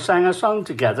together, and they sang a song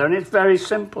together. And it's very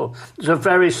simple. It's a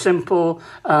very simple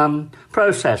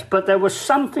process. But there was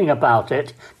something about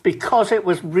it, because it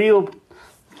was real.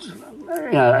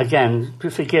 Again,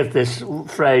 forgive this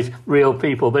phrase, real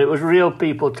people, but it was real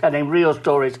people telling real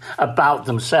stories about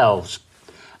themselves.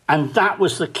 And that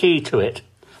was the key to it.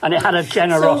 And it had a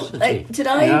generosity. So,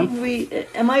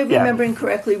 am I remembering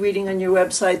correctly, reading on your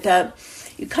website, that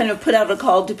you kind of put out a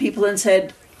call to people and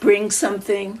said, bring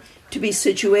something to be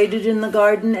situated in the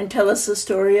garden and tell us the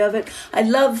story of it? I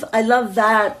love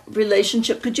that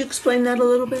relationship. Could you explain that a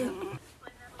little bit?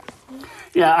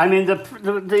 Yeah, I mean, the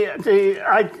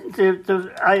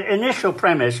initial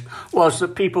premise was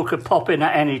that people could pop in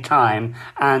at any time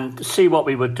and see what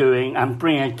we were doing and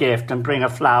bring a gift and bring a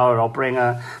flower or bring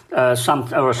a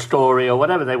story or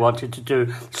whatever they wanted to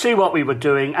do, see what we were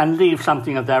doing and leave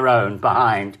something of their own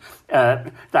behind.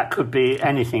 That could be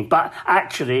anything. But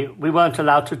actually, we weren't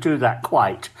allowed to do that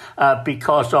quite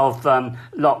because of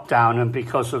lockdown and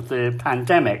because of the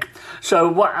pandemic.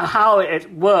 So how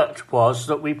it worked was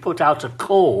that we put out a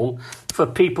call for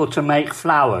people to make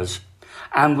flowers.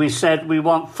 And we said, we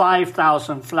want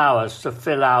 5,000 flowers to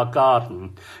fill our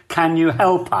garden. Can you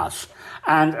help us?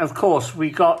 And, of course, we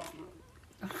got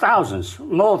thousands,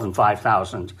 more than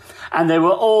 5,000. And they were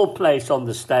all placed on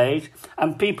the stage,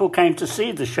 and people came to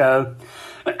see the show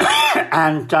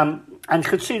and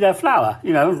could see their flower,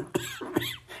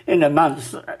 in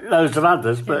amongst loads of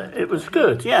others, but it was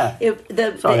good, yeah.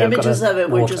 The images of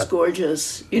it were just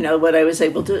gorgeous, what I was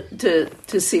able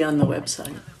to see on the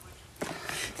website.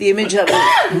 The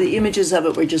images of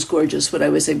it were just gorgeous, what I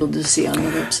was able to see on the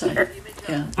website.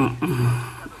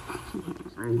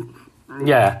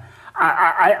 Yeah.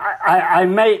 I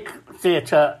make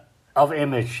theatre of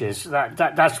images.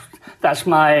 That's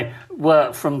my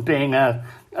work from being a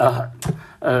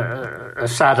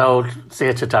sad old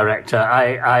theatre director.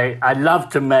 I love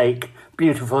to make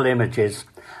beautiful images,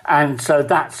 and so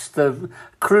that's the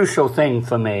crucial thing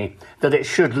for me, that it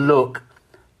should look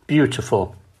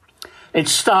beautiful. It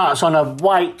starts on a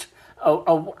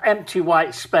empty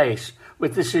white space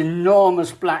with this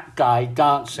enormous black guy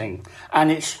dancing,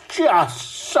 and it's just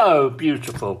so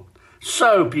beautiful,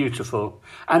 so beautiful.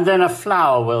 And then a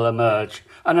flower will emerge,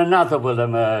 and another will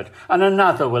emerge, and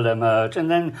another will emerge, and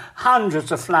then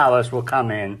hundreds of flowers will come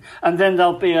in, and then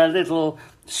there'll be a little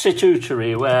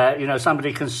situtory where,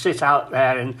 somebody can sit out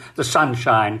there in the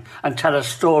sunshine and tell a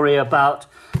story about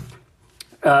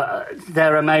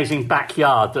their amazing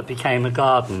backyard that became a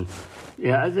garden.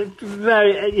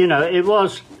 It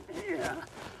was...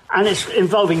 And it's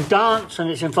involving dance,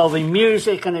 and it's involving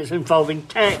music, and it's involving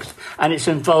text, and it's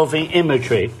involving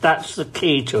imagery. That's the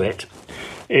key to it.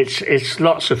 It's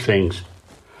lots of things.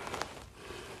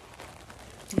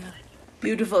 Yeah.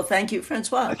 Beautiful. Thank you,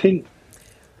 Francois. I think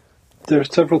there are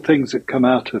several things that come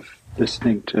out of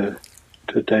listening to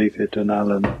David and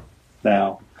Alan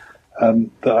now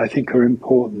that I think are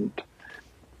important.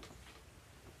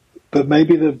 But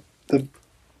maybe the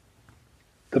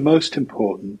most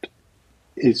important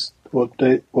is what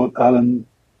Alan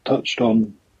touched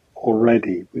on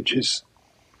already, which is,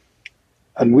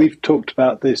 and we've talked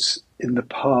about this in the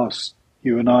past,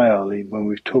 you and I, Arlene, when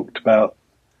we've talked about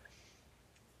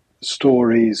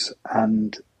stories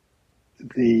and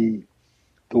the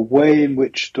way in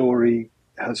which story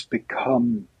has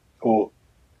become, or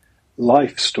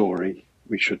life story,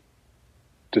 we should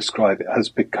describe it, has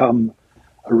become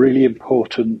a really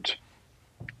important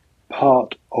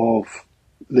part of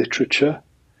literature,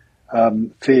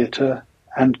 theatre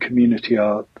and community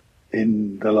art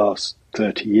in the last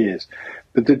 30 years.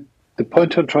 But the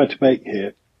point I'm trying to make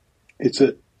here is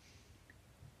that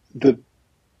the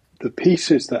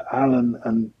pieces that Alan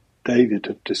and David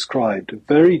have described are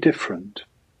very different,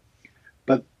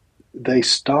 but they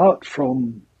start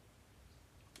from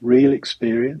real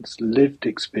experience, lived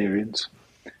experience,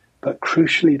 but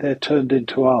crucially they're turned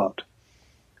into art.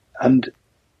 And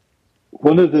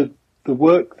one of the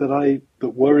work that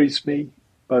worries me,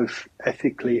 both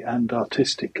ethically and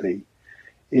artistically,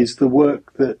 is the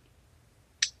work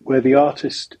where the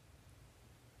artist,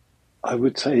 I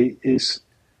would say, is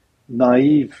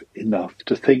naive enough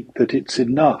to think that it's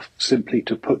enough simply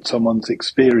to put someone's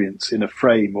experience in a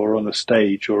frame or on a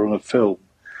stage or on a film,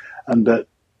 and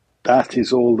that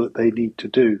is all that they need to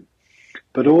do.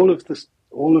 But all of the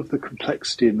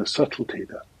complexity and the subtlety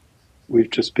that we've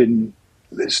just been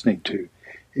listening to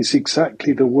is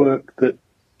exactly the work that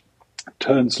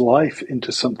turns life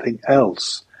into something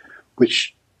else,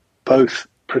 which both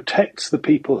protects the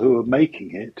people who are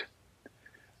making it,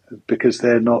 because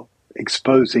they're not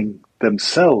exposing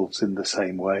themselves in the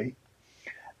same way,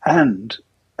 and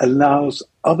allows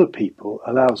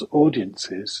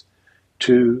audiences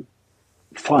to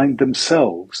find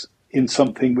themselves in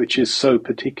something which is so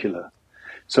particular.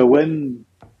 So when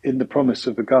in The Promise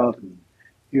of a Garden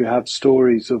you have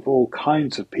stories of all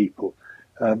kinds of people,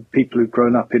 people who've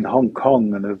grown up in Hong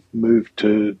Kong and have moved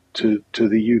to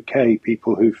the UK,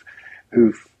 people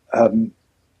whose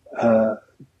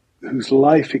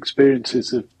life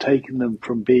experiences have taken them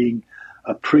from being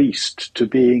a priest to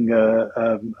being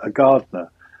a gardener,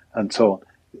 and so on.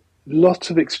 Lots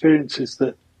of experiences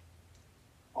that,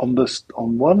 on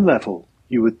one level,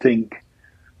 you would think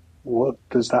what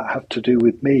does that have to do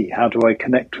with me? How do I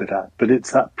connect with that? But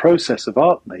it's that process of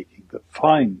art making that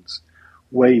finds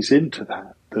ways into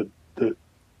that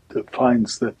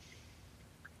finds the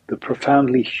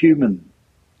profoundly human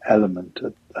element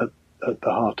at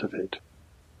the heart of it.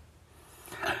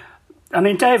 I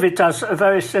mean, David does a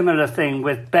very similar thing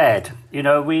with Bed. You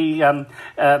know,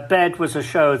 Bed was a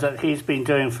show that he's been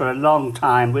doing for a long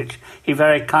time, which he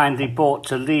very kindly brought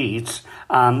to Leeds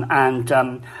and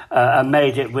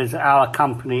made it with our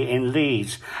company in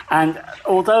Leeds. And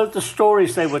although the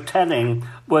stories they were telling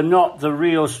were not the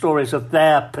real stories of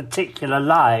their particular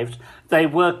lives, they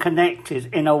were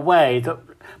connected in a way that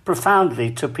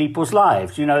profoundly to people's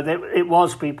lives. You know, it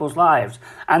was people's lives.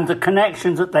 And the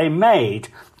connections that they made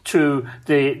to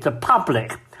the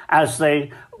public as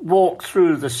they walked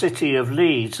through the city of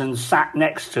Leeds and sat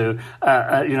next to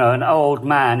an old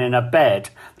man in a bed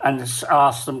and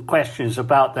asked them questions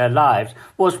about their lives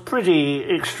was pretty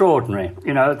extraordinary.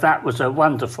 You know, that was a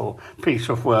wonderful piece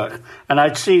of work, and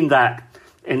I'd seen that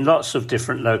in lots of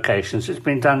different locations. It's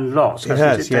been done lots,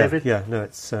 hasn't it, David? Yeah, no,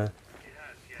 it's been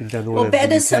done all well, over bed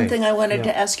the is UK. something I wanted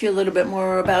to ask you a little bit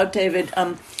more about, David.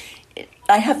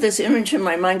 I have this image in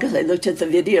my mind because I looked at the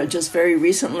video just very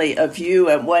recently of you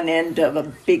at one end of a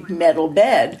big metal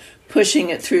bed, pushing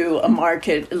it through a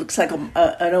market. It looks like an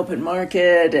open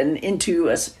market and into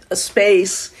a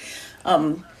space.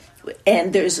 And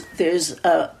there's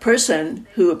a person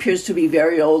who appears to be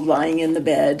very old lying in the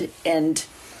bed. And,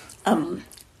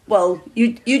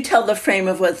 you tell the frame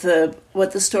of what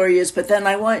the story is, but then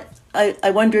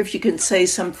I wonder if you can say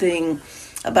something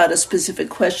about a specific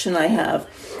question I have,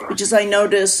 which is I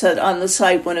noticed that on the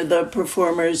site one of the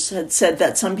performers had said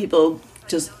that some people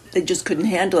just couldn't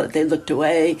handle it. They looked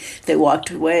away, they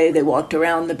walked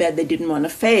around the bed. They didn't want to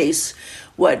face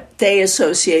what they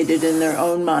associated in their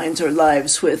own minds or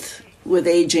lives with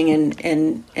aging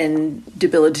and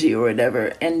debility or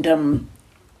whatever. And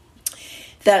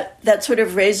that sort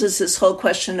of raises this whole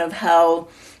question of how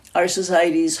our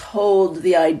societies hold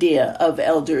the idea of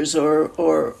elders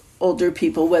or older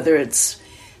people, whether it's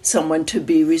someone to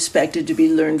be respected, to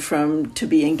be learned from, to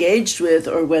be engaged with,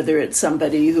 or whether it's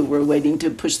somebody who we're waiting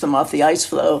to push them off the ice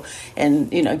floe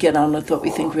and, get on with what we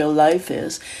think real life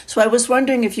is. So I was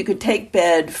wondering if you could take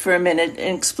Bed for a minute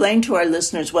and explain to our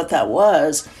listeners what that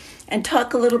was and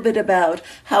talk a little bit about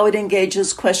how it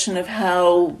engages the question of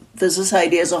how the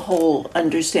society as a whole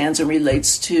understands and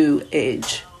relates to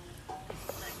age.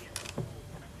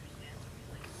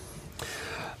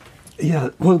 Yeah,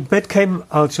 well, Bed came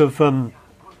out of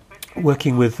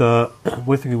working with a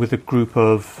group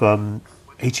of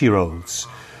 80-year-olds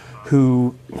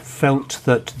who felt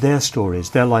that their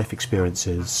stories, their life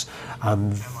experiences,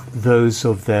 and those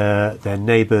of their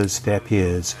neighbours, their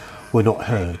peers, were not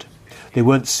heard. They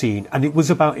weren't seen, and it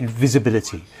was about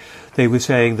invisibility. They were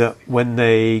saying that when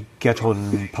they get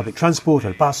on public transport, or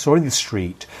a bus, or in the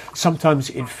street, sometimes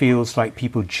it feels like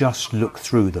people just look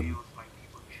through them.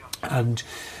 And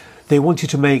they wanted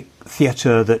to make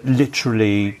theatre that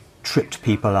literally tripped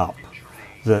people up,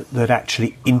 that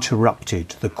actually interrupted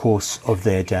the course of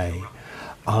their day.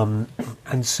 And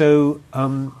so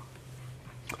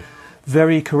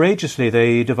very courageously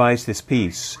they devised this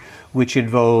piece, which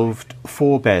involved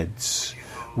 4 beds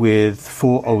with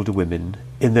 4 older women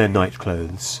in their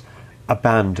nightclothes,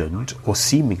 abandoned, or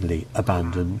seemingly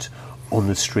abandoned, on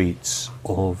the streets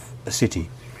of a city.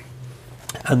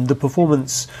 And the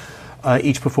performance...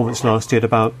 each performance lasted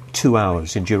about 2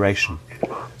 hours in duration,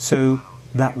 so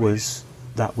that was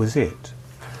it.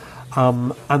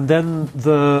 And then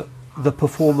the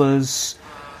performers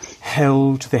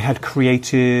had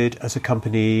created as a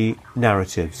company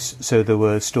narratives. So there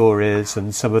were stories,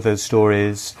 and some of those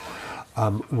stories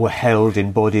were held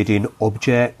embodied in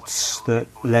objects that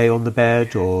lay on the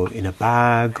bed or in a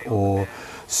bag, or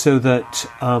so that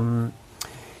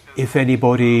if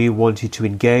anybody wanted to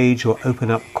engage or open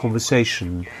up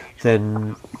conversation,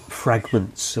 then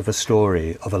fragments of a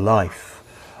story, of a life,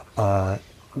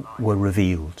 were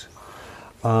revealed.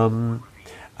 And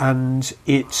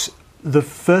the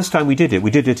first time we did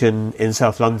it in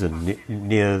South London,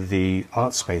 near the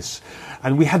Art Space,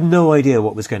 and we had no idea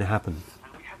what was going to happen.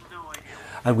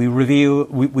 And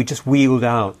we just wheeled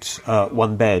out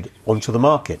one bed onto the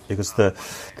market, because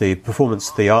the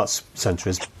performance, the Arts Centre,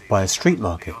 is by a street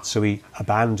market, so we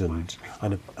abandoned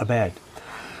a bed.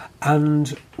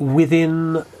 And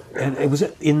it was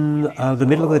in the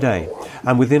middle of the day,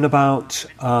 and within about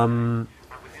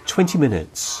 20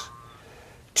 minutes,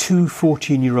 2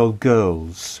 14-year-old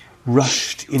girls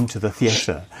rushed into the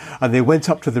theatre, and they went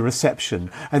up to the reception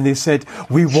and they said,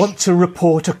 "We want to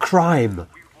report a crime."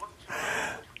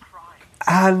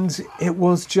 And it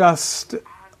was just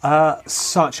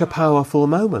such a powerful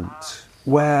moment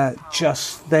where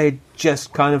they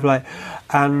just kind of like,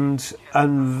 and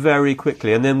very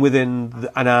quickly, and then within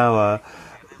an hour,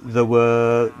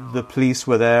 the police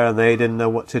were there and they didn't know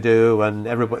what to do, and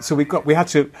everybody. So we had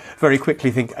to very quickly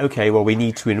think, okay, well, we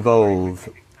need to involve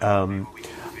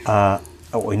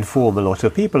or inform a lot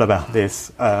of people about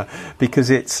this because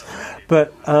it's.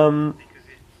 But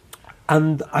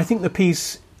and I think the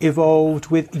piece evolved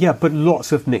with but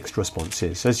lots of mixed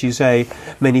responses. As you say,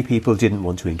 many people didn't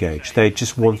want to engage. They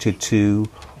just wanted to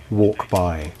walk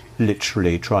by,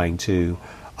 literally trying to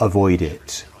avoid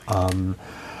it.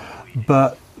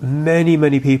 But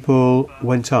many people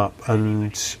went up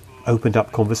and opened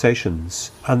up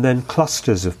conversations, and then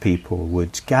clusters of people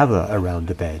would gather around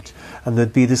a bed, and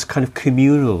there'd be this kind of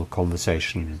communal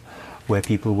conversation where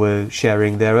people were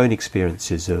sharing their own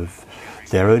experiences or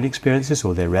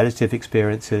their relative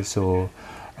experiences or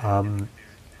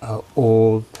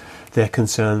their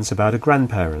concerns about a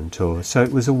grandparent. So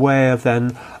it was a way of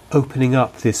then opening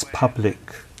up this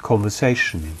public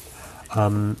conversation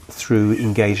through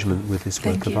engagement with this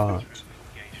work of art.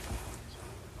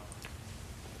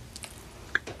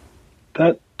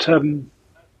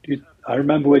 I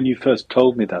remember when you first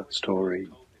told me that story,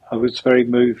 I was very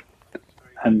moved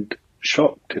and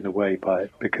shocked in a way by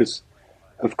it because,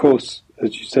 of course,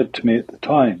 as you said to me at the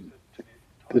time,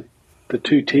 the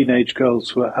two teenage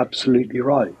girls were absolutely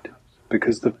right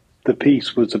because the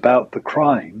piece was about the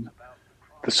crime,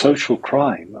 the social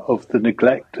crime of the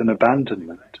neglect and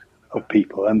abandonment of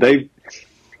people. And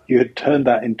you had turned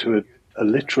that into a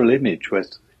literal image where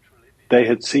they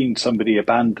had seen somebody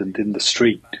abandoned in the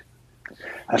street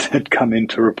and had come in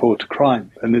to report a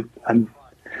crime. And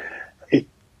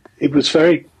it was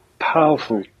very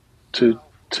powerful to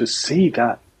see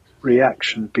that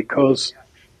reaction because,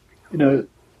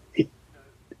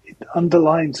 it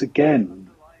underlines again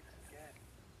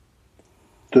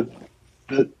that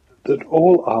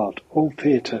all art, all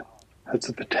theatre has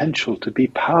the potential to be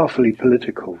powerfully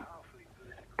political,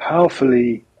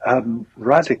 powerfully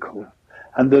radical,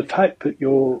 and the fact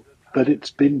that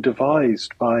it's been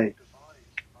devised by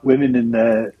women in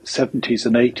their 70s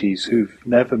and 80s who've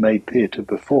never made theatre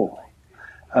before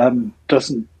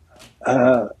doesn't.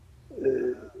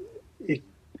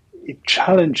 It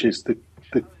challenges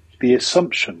the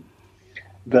assumption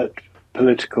that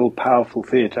political, powerful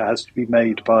theatre has to be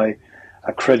made by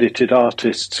accredited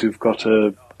artists who've got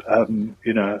a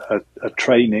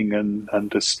training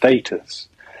and a status,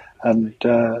 and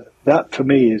that for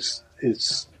me is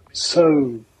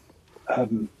so. I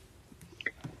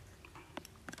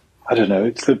don't know.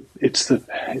 It's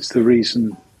the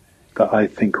reason that I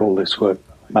think all this work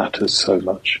matters so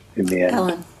much in the end.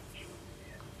 Alan.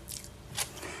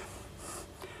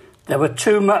 There were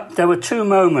two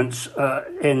moments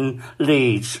in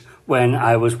Leeds when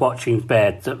I was watching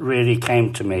Bed that really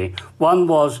came to me. One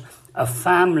was a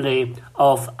family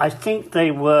of, I think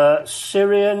they were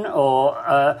Syrian or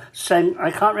I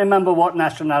can't remember what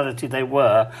nationality they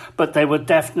were, but they were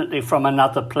definitely from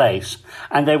another place.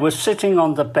 And they were sitting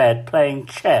on the bed playing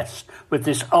chess with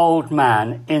this old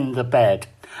man in the bed.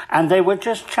 And they were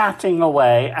just chatting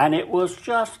away, and it was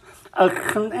just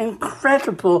an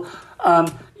incredible...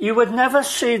 you would never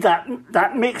see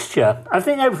that mixture. I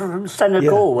think they were from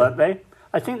Senegal, weren't they?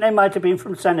 I think they might have been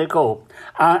from Senegal.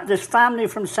 This family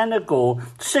from Senegal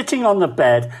sitting on the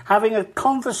bed, having a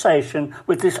conversation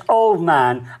with this old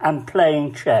man and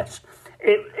playing chess.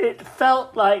 It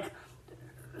felt like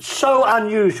so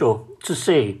unusual to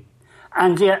see,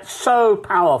 and yet so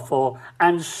powerful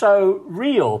and so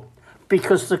real,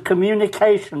 because the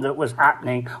communication that was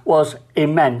happening was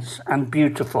immense and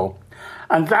beautiful.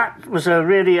 And that was a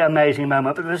really amazing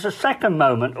moment. But there's a second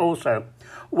moment also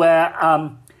where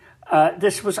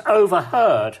this was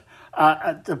overheard.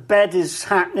 The bed is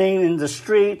happening in the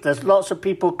street. There's lots of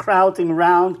people crowding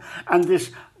around. And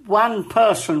this one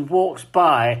person walks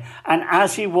by. And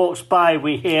as he walks by,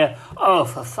 we hear, "Oh,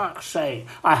 for fuck's sake,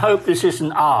 I hope this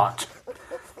isn't art."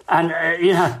 And,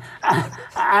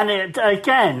 and it,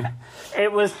 again,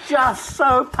 it was just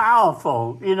so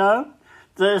powerful,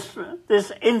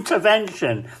 this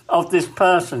intervention of this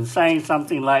person saying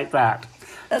something like that.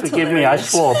 That's Forgive hilarious. me, I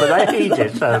swore, but I heed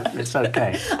it, so it's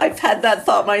okay. I've had that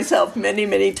thought myself many,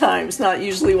 many times, not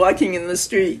usually walking in the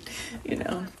street,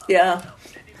 Yeah.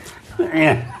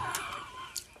 Yeah.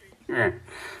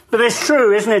 But it's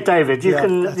true, isn't it, David? You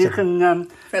can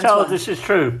tell this is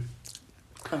true.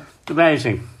 Oh.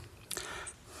 Amazing.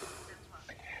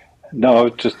 No, I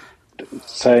was just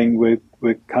saying we're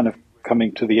kind of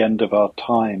coming to the end of our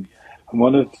time, and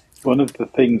one of the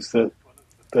things that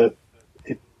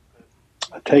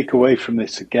I take away from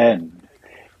this again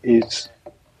is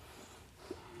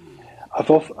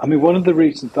one of the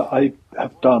reasons that I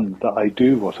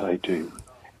do what I do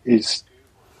is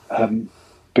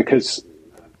because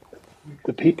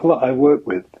the people that I work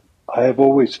with, I have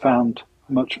always found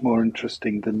much more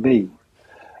interesting than me.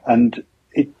 And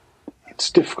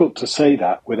it's difficult to say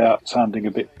that without sounding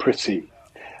a bit pretty.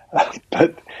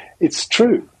 But it's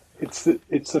true. It's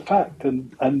the fact.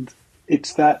 And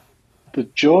it's that the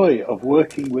joy of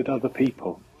working with other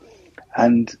people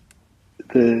and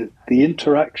the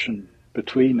interaction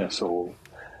between us all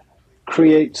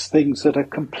creates things that are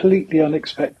completely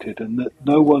unexpected and that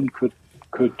no one could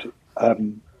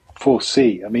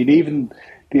foresee. I mean, even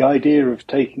the idea of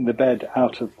taking the bed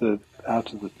out of the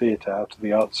theatre, out of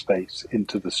the art space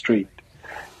into the street,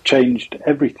 changed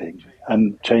everything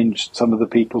and changed some of the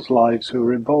people's lives who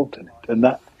were involved in it. And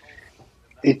that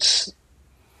it's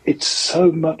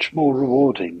so much more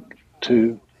rewarding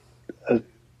to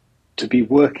be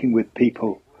working with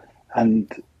people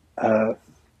and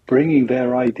bringing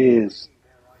their ideas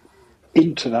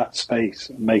into that space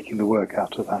and making the work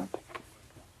out of that.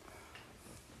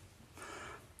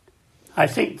 I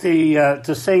think the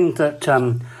thing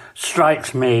that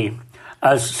strikes me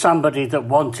as somebody that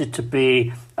wanted to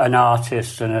be an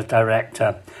artist and a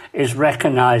director is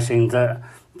recognising that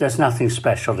there's nothing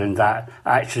special in that.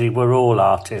 Actually, we're all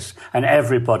artists and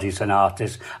everybody's an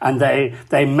artist, and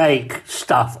they make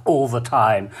stuff all the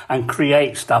time and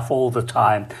create stuff all the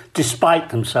time, despite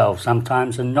themselves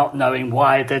sometimes and not knowing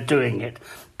why they're doing it.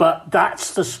 But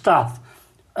that's the stuff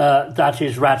that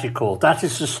is radical. That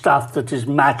is the stuff that is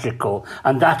magical,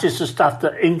 and that is the stuff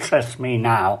that interests me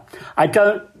now. I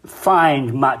don't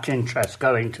find much interest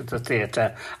going to the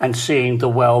theatre and seeing the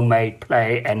well-made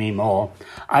play anymore.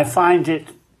 I find it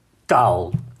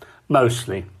dull,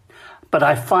 mostly. But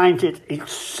I find it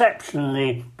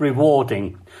exceptionally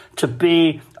rewarding to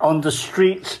be on the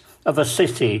streets of a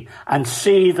city and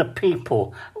see the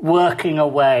people working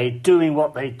away, doing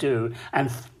what they do, and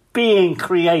being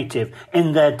creative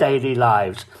in their daily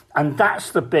lives. And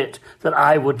that's the bit that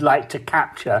I would like to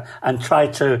capture and try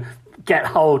to get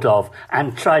hold of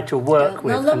and try to work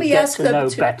with and get to know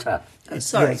better.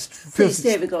 Sorry. Yes. Please,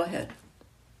 David, go ahead.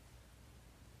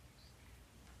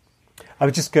 I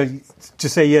was just going to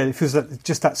say, it feels like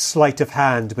just that sleight of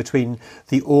hand between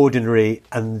the ordinary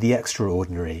and the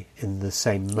extraordinary in the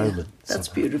same moment. Yeah, that's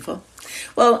beautiful.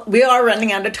 Well, we are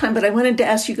running out of time, but I wanted to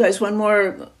ask you guys one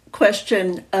more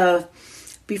question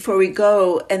before we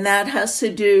go, and that has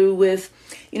to do with,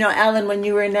 Alan, when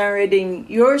you were narrating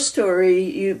your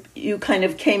story, you kind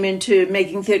of came into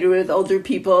making theatre with older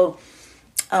people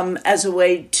as a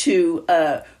way to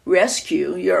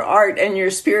rescue your art and your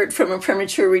spirit from a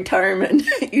premature retirement,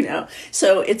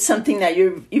 So it's something that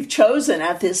you've chosen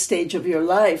at this stage of your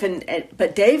life.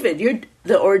 But David,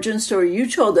 the origin story you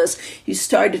told us, you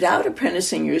started out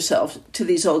apprenticing yourself to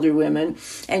these older women,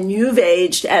 and you've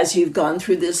aged as you've gone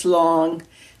through this long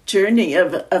journey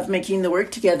of making the work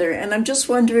together. And I'm just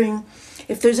wondering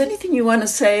if there's anything you want to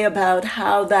say about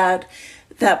how that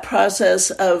process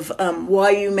of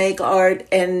why you make art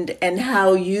and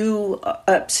how you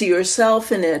see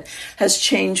yourself in it has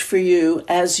changed for you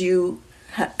as you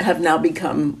have now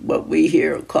become what we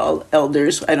here call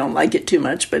elders. I don't like it too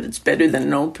much, but it's better than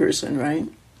an old person, right?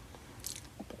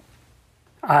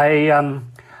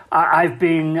 I've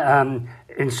been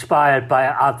inspired by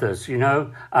others,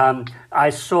 I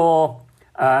saw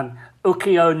Ukio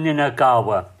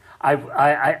Ninagawa.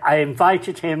 I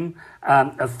invited him,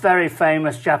 a very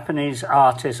famous Japanese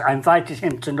artist. I invited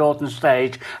him to Northern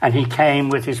Stage, and he came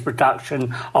with his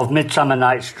production of Midsummer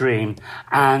Night's Dream.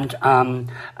 And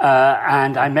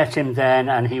I met him then,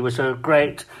 and he was a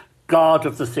great god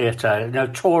of the theatre,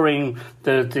 touring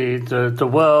the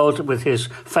world with his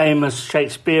famous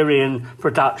Shakespearean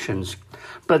productions.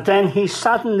 But then he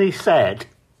suddenly said,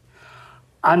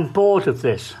 "I'm bored of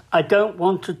this. I don't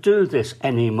want to do this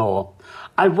anymore.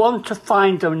 I want to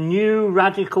find a new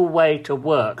radical way to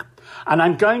work. And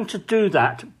I'm going to do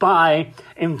that by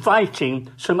inviting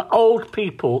some old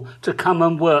people to come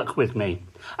and work with me."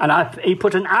 And he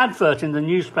put an advert in the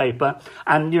newspaper,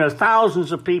 and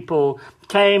thousands of people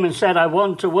came and said, "I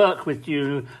want to work with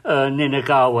you,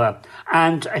 Ninagawa."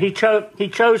 And he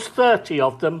chose 30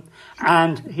 of them,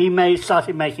 and he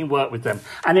started making work with them.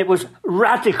 And it was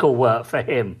radical work for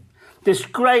him. This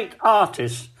great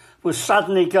artist was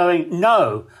suddenly going,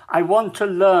 "No, I want to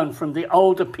learn from the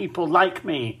older people like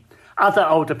me, other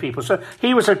older people." So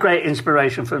he was a great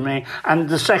inspiration for me. And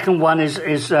the second one is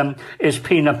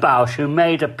Pina Bausch, who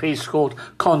made a piece called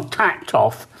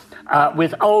Kontakthof,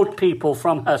 with old people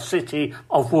from her city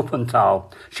of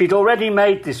Wuppertal. She'd already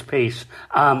made this piece,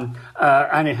 and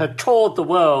it had toured the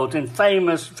world in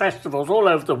famous festivals all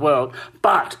over the world.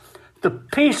 But the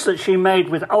piece that she made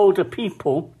with older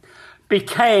people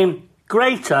became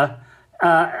greater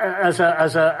as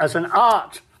an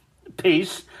art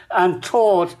piece and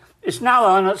toured. It's now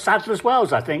on at Sadler's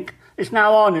Wells, I think. It's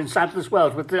now on in Sadler's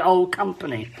Wells with the old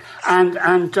company, and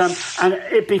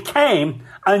it became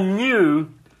a new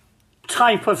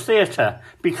type of theatre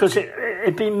because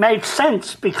it made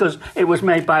sense because it was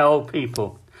made by old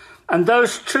people. And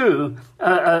those two,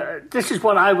 this is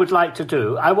what I would like to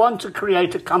do. I want to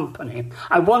create a company.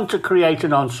 I want to create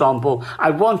an ensemble.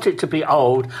 I want it to be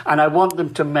old, and I want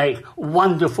them to make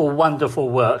wonderful, wonderful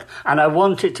work. And I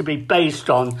want it to be based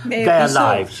on their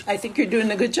lives. I think you're doing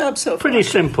a good job so far. Pretty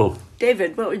simple.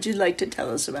 David, what would you like to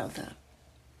tell us about that?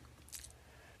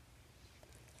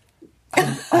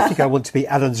 I think I want to be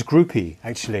Alan's groupie,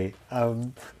 actually.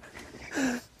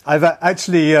 I've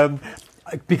actually...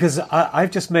 because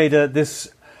I've just made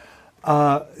this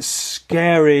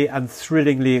scary and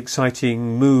thrillingly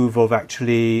exciting move of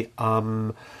actually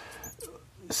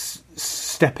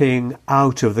stepping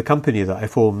out of the company that I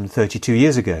formed 32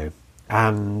 years ago.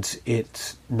 And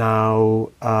it's now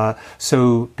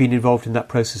so been involved in that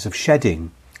process of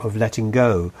shedding, of letting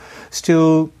go,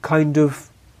 still kind of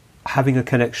having a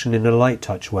connection in a light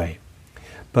touch way.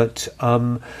 But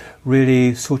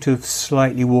really sort of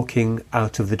slightly walking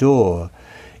out of the door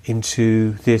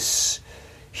into this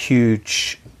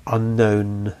huge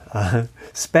unknown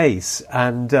space.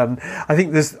 And I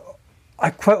think I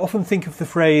quite often think of the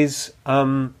phrase,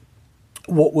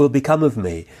 what will become of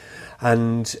me?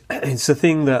 And it's a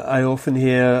thing that I often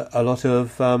hear a lot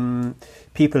of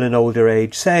people in older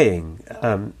age saying.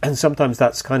 And sometimes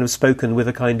that's kind of spoken with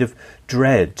a kind of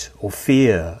dread or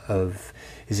fear of,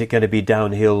 is it going to be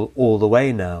downhill all the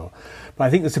way now? But I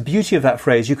think there's the beauty of that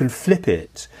phrase. You can flip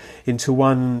it into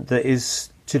one that is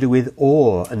to do with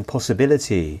awe and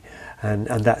possibility and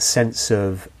that sense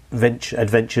of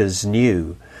adventures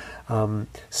new.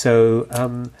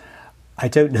 I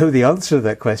don't know the answer to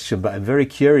that question, but I'm very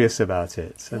curious about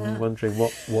it and wondering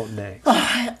what next.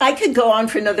 I could go on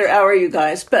for another hour, you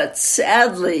guys, but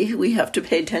sadly we have to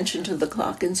pay attention to the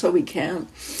clock, and so we can't.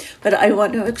 But I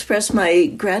want to express my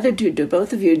gratitude to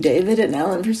both of you, David and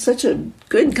Alan, for such a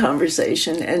good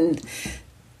conversation and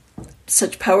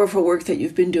such powerful work that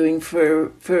you've been doing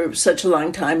for such a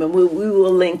long time. And we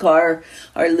will link our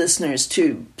listeners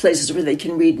to places where they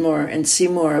can read more and see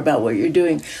more about what you're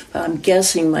doing. But I'm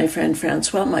guessing my friend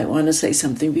Francois might want to say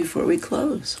something before we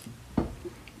close.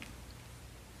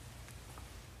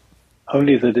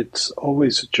 Only that it's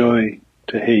always a joy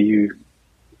to hear you,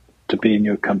 to be in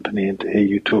your company and to hear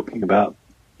you talking about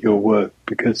your work,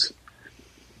 because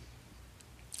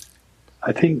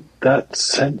I think that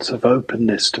sense of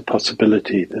openness to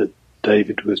possibility that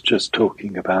David was just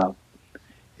talking about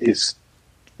is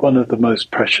one of the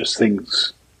most precious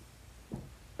things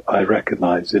I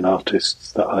recognize in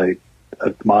artists that I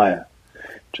admire.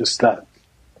 Just that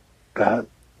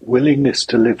willingness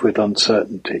to live with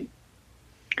uncertainty.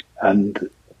 And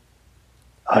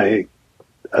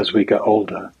as we get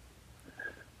older,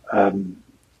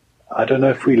 I don't know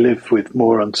if we live with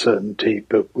more uncertainty,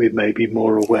 but we may be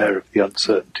more aware of the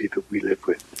uncertainty that we live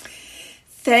with.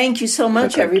 Thank you so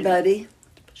much, everybody.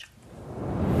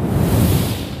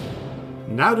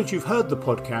 Now that you've heard the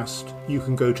podcast, you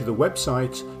can go to the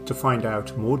website to find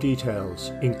out more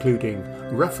details, including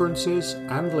references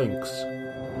and links.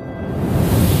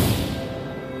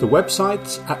 The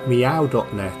website's at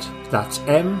miaaw.net. That's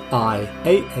miaaw.net.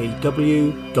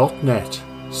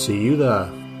 See you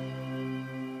there.